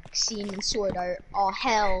saw a scene in Sword Art, oh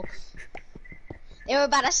hell. They were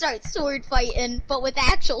about to start sword fighting, but with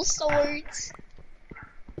actual swords.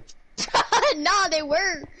 Nah, they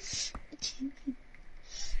were.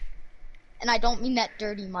 And I don't mean that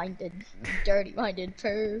dirty-minded. Dirty-minded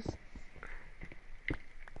perv.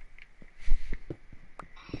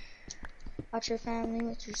 Watch your family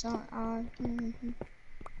with your son on.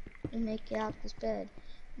 And make it out this bed.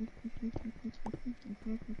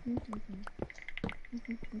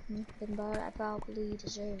 But I probably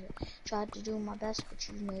deserve it. Tried to do my best, but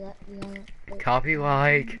you know that we only.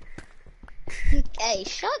 Copyright. Hey,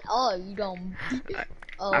 shut up, you dumb.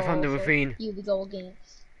 I found the ravine. You we go again.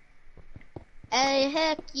 Hey,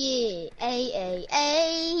 heck yeah. Hey,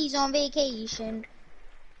 he's on vacation.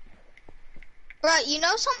 Bro, you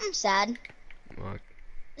know something sad? What?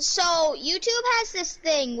 So, YouTube has this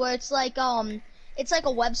thing where it's like a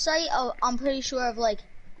website, I'm pretty sure of like,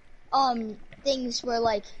 things where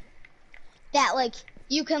like, that like,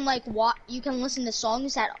 you can like you can listen to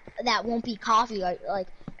songs that won't be copyright, like,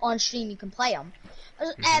 on stream you can play them.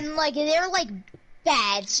 And like, they're like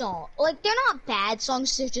bad songs. Like, they're not bad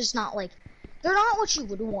songs, they're just not like, they're not what you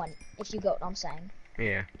would want, if you get what I'm saying.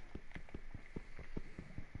 Yeah.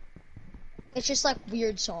 It's just like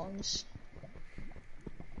weird songs.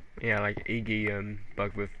 Yeah, like Iggy,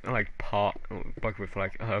 bug with, like, bug with,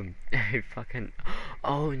 like, fucking,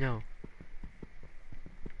 oh no.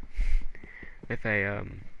 With a,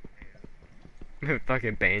 with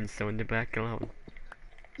fucking band still in the background.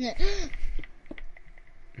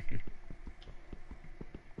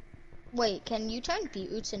 Wait, can you turn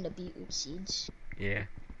beetroots into beetroot seeds? Yeah,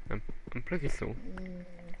 I'm pretty sure.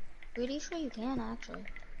 Pretty sure you can, actually.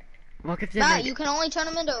 Look if Matt, you can only turn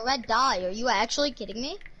them into red dye. Are you actually kidding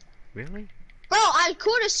me? Really? Bro, I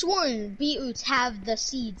could have sworn beetroots have the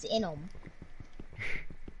seeds in them.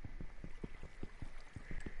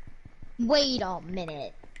 Wait a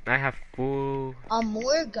minute. I have full...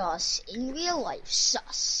 Amorgus in real life.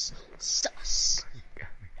 Sus.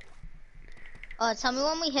 Tell me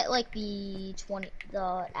when we hit like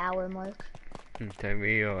the hour mark. Tell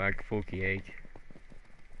me, like 48.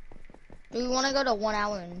 Do we want to go to 1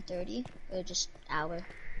 hour and 30? Or just hour?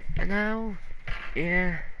 No.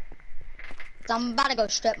 Yeah. So I'm about to go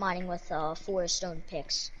strip mining with 4 stone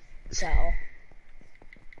picks. So.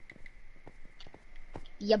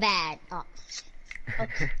 You're bad. Oh.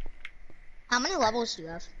 Okay. How many levels do you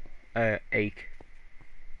have? 8.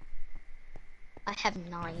 I have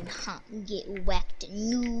 9. Huh. Get whacked,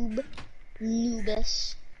 noob.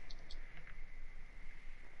 Noobus.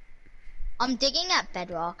 I'm digging at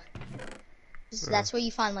bedrock. That's where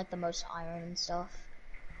you find like the most iron and stuff.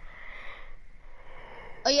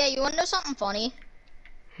 Oh yeah, you wanna know something funny?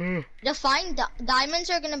 To find diamonds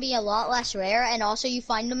are gonna be a lot less rare, and also you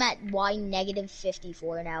find them at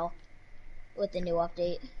Y-54 now. With the new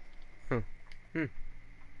update.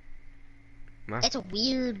 It's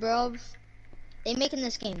weird, bro. They making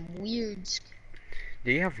this game weird.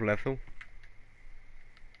 Do you have level?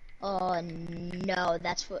 No,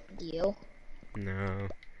 that's what, do you? No.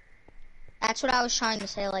 That's what I was trying to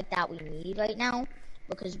say, like, that we need right now.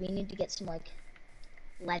 Because we need to get some, like,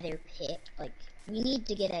 leather pit. Like, we need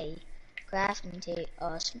to get a crafting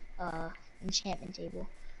enchantment table.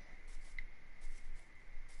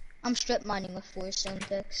 I'm strip mining with 4 stone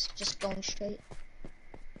picks, just going straight.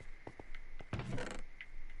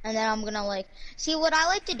 And then I'm gonna like, see what I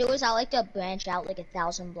like to do is I like to branch out like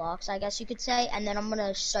 1,000 blocks, I guess you could say, and then I'm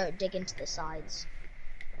gonna start digging to the sides.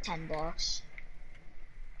 10 blocks.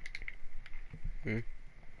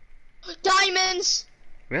 Diamonds!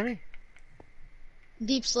 Really?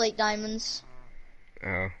 Deep slate diamonds.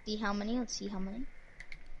 Oh. See how many? Let's see how many.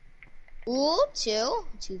 Ooh, 2.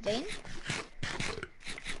 2 vein.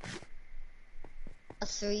 A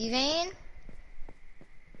 3 vein.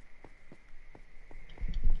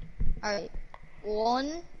 Alright.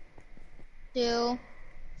 1, 2,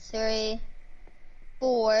 3,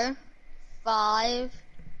 4, 5,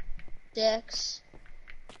 6,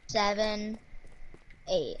 7,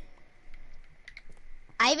 8.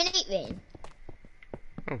 I have an 8 vein.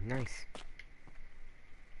 Oh, nice.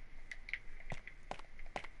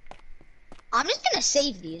 I'm just gonna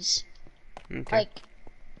save these. Okay. Like,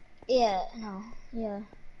 yeah, no, yeah.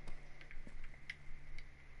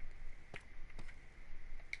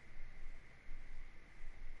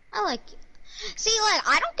 I like it. See, like,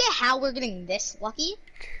 I don't get how we're getting this lucky.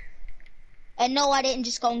 And no, I didn't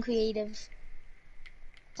just go in creative.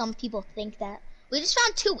 Some people think that. We just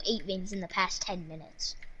found 2 8 veins in the past 10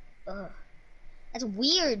 minutes. Ugh. That's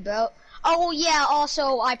weird, bro. Oh, yeah,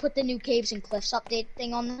 also, I put the new caves and cliffs update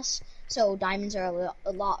thing on this. So, diamonds are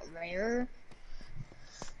a lot rarer.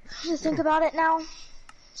 Think about it now.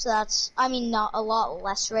 So that's, I mean, not a lot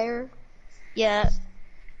less rare. Yeah.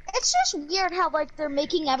 It's just weird how, like, they're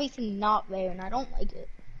making everything not rare, and I don't like it.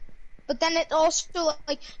 But then it also,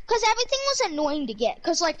 like, because everything was annoying to get.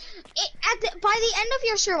 Because, like, by the end of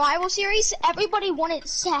your survival series, everybody wanted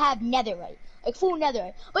to have netherite. Like, full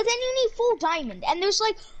netherite. But then you need full diamond. And there's,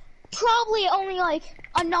 like, probably only, like,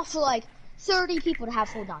 enough for, like, 30 people to have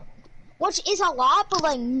full diamond. Which is a lot, but,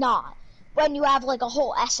 like, not. When you have, like, a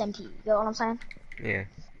whole SMP. You know what I'm saying? Yeah.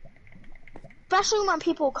 Especially when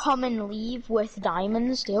people come and leave with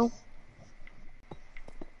diamonds, too.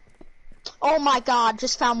 Oh my god,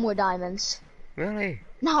 just found more diamonds. Really?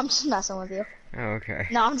 No, I'm just messing with you. Oh, okay.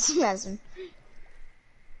 No, I'm just messing.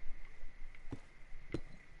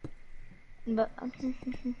 But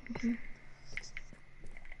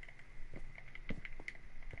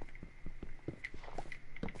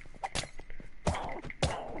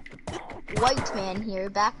White man here,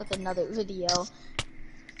 back with another video.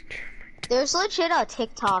 There's legit a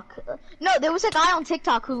TikTok. No, there was a guy on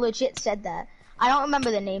TikTok who legit said that. I don't remember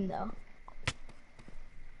the name though.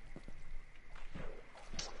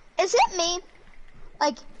 Is it me?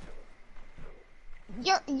 Like,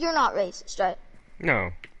 you're not racist, right?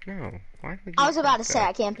 No. No. Why would you I was about to say say that?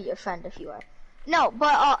 I can't be your friend if you are. No,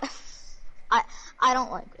 but I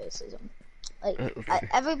don't like racism. Like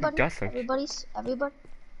doesn't?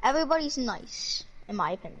 everybody's nice in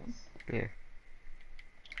my opinion. Yeah.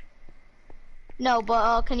 No,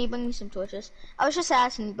 but can you bring me some torches? I was just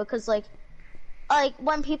asking because like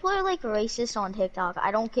when people are like racist on TikTok,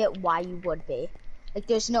 I don't get why you would be. Like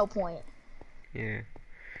there's no point. Yeah.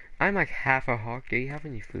 I'm like half a hawk. Do you have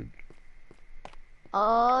any food?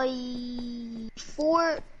 I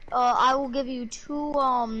will give you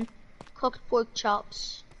 2 cooked pork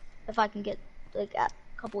chops if I can get like a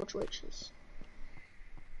couple of torches.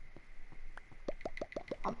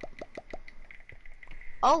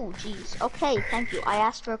 Oh jeez. Okay, thank you. I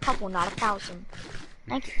asked for a couple, not 1,000.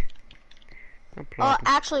 Thank you. No problem.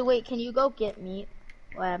 Actually, wait. Can you go get meat?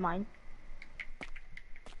 Mine.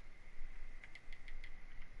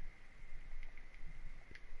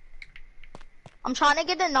 I'm trying to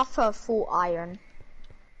get enough for a full iron.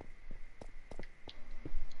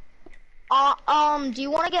 Do you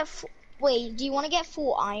want to get do you want to get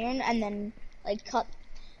full iron and then like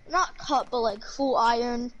not cut, but like full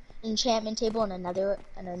iron enchantment table and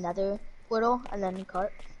another portal and then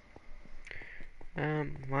cut?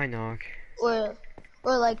 Why not? Or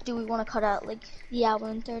like, do we want to cut out like the hour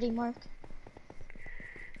and 30 mark?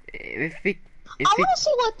 If I want to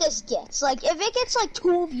see what this gets. Like, if it gets like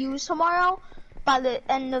 2 views tomorrow, by the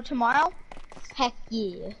end of tomorrow, heck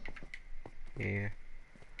yeah. Yeah.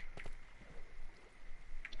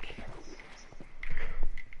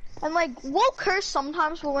 And like, we'll curse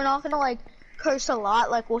sometimes, but we're not gonna like curse a lot.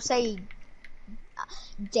 Like, we'll say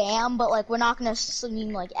damn, but like, we're not gonna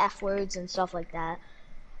mean like F words and stuff like that.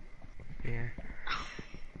 Yeah.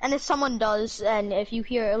 And if someone does, and if you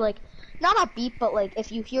hear like, not a beep, but like,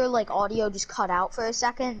 if you hear like audio just cut out for a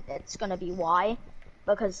second, it's gonna be why.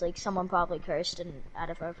 Because like, someone probably cursed out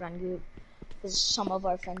of our friend group. Because some of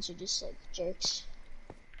our friends are just like jerks.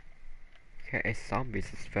 Okay, zombies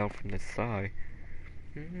just fell from the sky.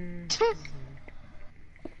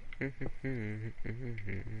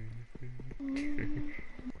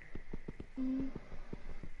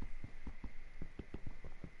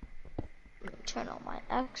 Turn on my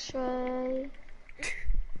X-ray.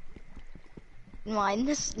 Mine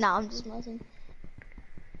this. No, I'm just messing.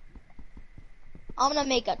 I'm gonna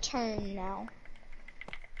make a turn now.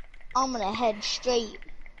 I'm gonna head straight.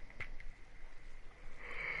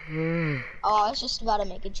 Oh, I was just about to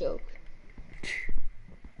make a joke.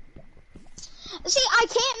 See, I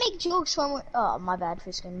can't make jokes when oh, my bad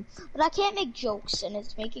for skimming. But I can't make jokes, and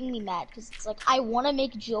it's making me mad, because it's like, I want to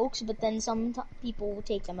make jokes, but then some people will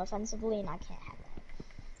take them offensively, and I can't have that.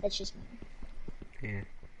 That's just me. Yeah.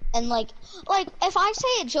 And like, if I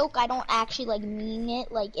say a joke, I don't actually, like, mean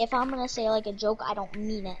it. Like, if I'm gonna say, like, a joke, I don't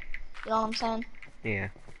mean it. You know what I'm saying? Yeah.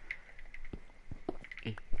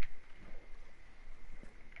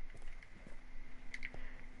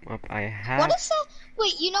 Well, I have... What is that?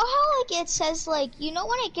 Wait, you know how, like, it says, like, you know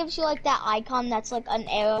when it gives you, like, that icon that's, like, an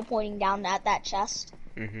arrow pointing down at that chest?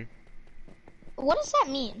 Mm-hmm. What does that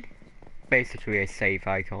mean? Basically a save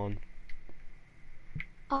icon.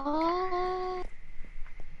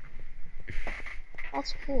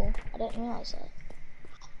 That's cool. I didn't realize that.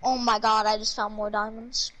 Oh my god, I just found more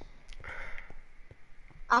diamonds.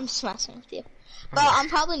 I'm just messing with you. But I'm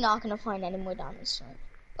probably not gonna find any more diamonds tonight.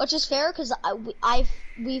 Which is fair, because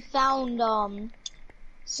we found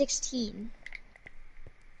 16.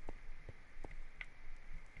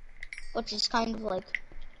 Which is kind of like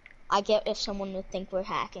I get if someone would think we're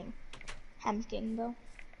hacking. Hacking though.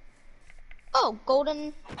 Oh,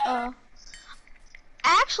 golden,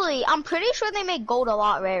 actually, I'm pretty sure they make gold a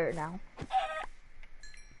lot rarer now.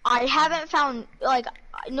 I haven't found, like,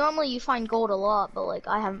 normally you find gold a lot, but, like,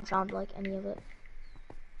 I haven't found, like, any of it.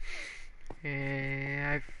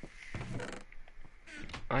 Yeah,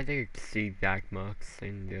 I think I see black marks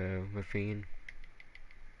in the ravine.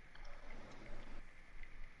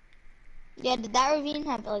 Yeah, did that ravine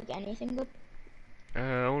have, like, anything good?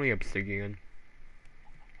 Only obsidian.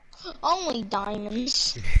 Only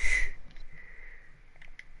diamonds.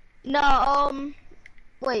 No,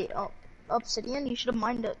 wait, oh, obsidian, you should have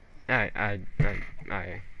mined it. I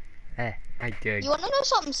did. You wanna know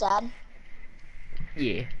something sad?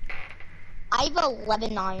 Yeah. I have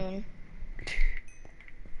 11 iron.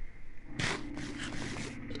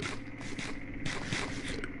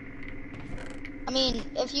 I mean,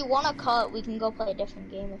 if you wanna cut, we can go play a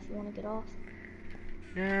different game if you wanna get off.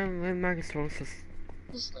 Yeah, might as well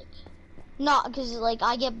Just like, not because like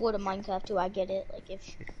I get bored of Minecraft too. I get it. Like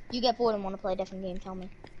if you get bored and want to play a different game, tell me.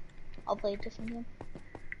 I'll play a different game.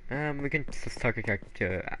 we can just talk at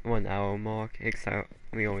the 1 hour mark, except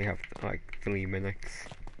we only have like 3 minutes.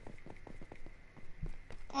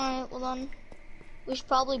 Alright, well then, we should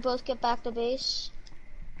probably both get back to base,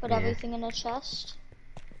 put Yeah. everything in a chest,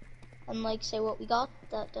 and like say what we got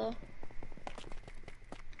that day.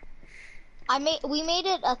 We made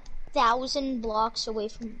it 1,000 blocks away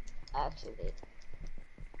from, actually, wait.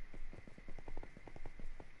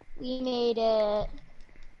 We made it,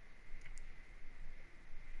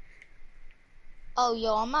 oh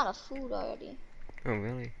yo, I'm out of food already. Oh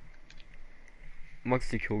really? What's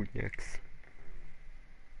the code next?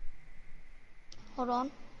 Hold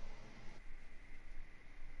on.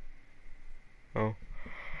 Oh.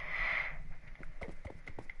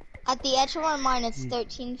 At the edge of our mine, it's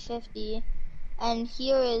 1350, and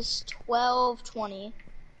here is 1220.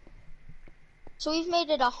 So we've made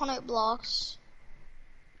it 100 blocks.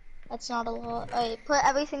 That's not a lot. Alright, put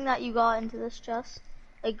everything that you got into this chest,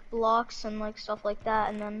 like blocks and like stuff like that,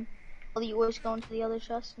 and then all the ores go into the other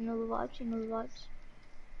chest. You know the vibes. You know the vibes.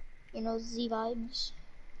 You know the vibes.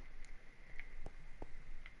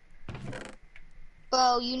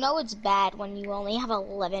 Bro, you know it's bad when you only have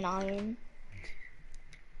 11 iron.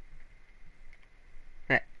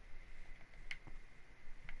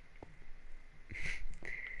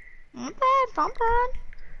 Not bad, not bad.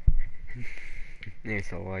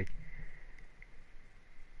 It's alright.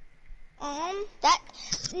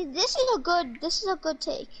 This is a good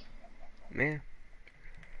take. Yeah.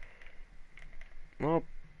 Well,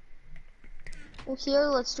 Here,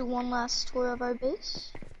 let's do one last tour of our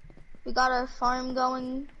base. We got our farm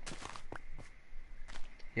going.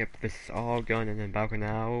 yep, this is all done in about an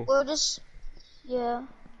hour. We're just, yeah.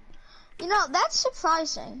 You know, that's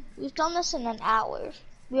surprising. We've done this in an hour.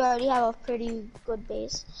 We already have a pretty good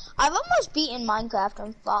base. I've almost beaten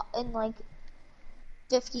Minecraft in like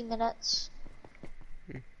 50 minutes.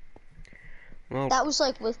 Well, That was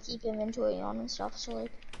like with keep inventory on and stuff, so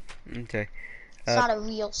like, okay. it's not a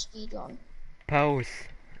real speed run. Pause.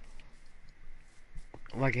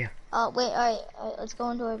 Like yeah. Wait, alright, let's go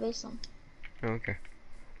into our base then. Okay.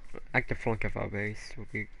 At the front of our base will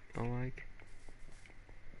be alright.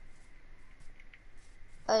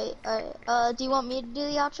 Alright, do you want me to do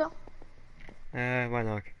the outro? Why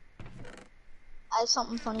not? I have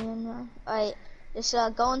something funny in there. Alright, just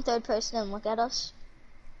go in third person and look at us.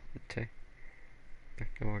 Okay.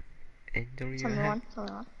 Or enter your Tell me head.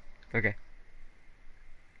 one. Okay.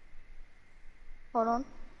 Hold on.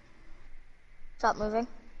 Stop moving.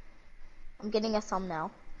 I'm getting a thumbnail.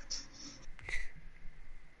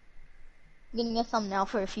 I'm getting a thumbnail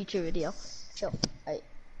for a future video. Chill.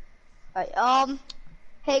 Alright,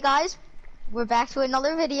 hey guys, we're back to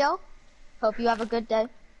another video. Hope you have a good day.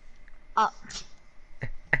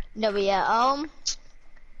 No, but yeah,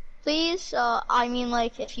 please, I mean,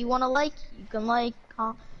 like, if you wanna like, you can like,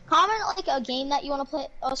 comment like a game that you wanna play,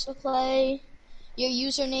 us to play, your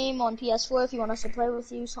username on PS4 if you want us to play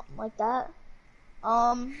with you, something like that.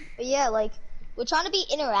 But yeah, like, we're trying to be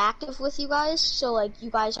interactive with you guys, so like, you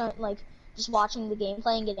guys aren't like, just watching the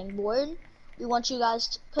gameplay and getting bored. We want you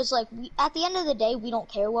guys, cause like, at the end of the day, we don't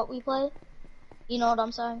care what we play. You know what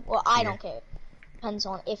I'm saying? Well, I don't care. Depends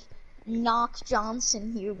on if Knock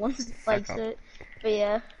Johnson here likes it. But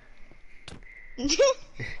yeah.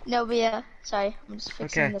 No, but yeah. Sorry, I'm just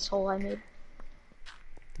fixing this hole I made.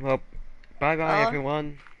 Well, bye bye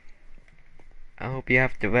everyone. I hope you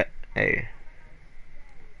have the hey.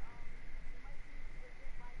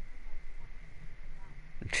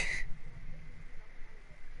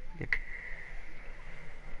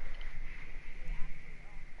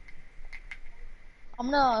 I'm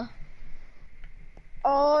gonna.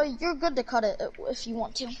 You're good to cut it if you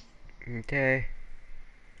want to. Okay.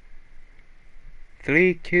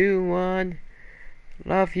 3, 2, 1.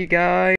 Love you guys.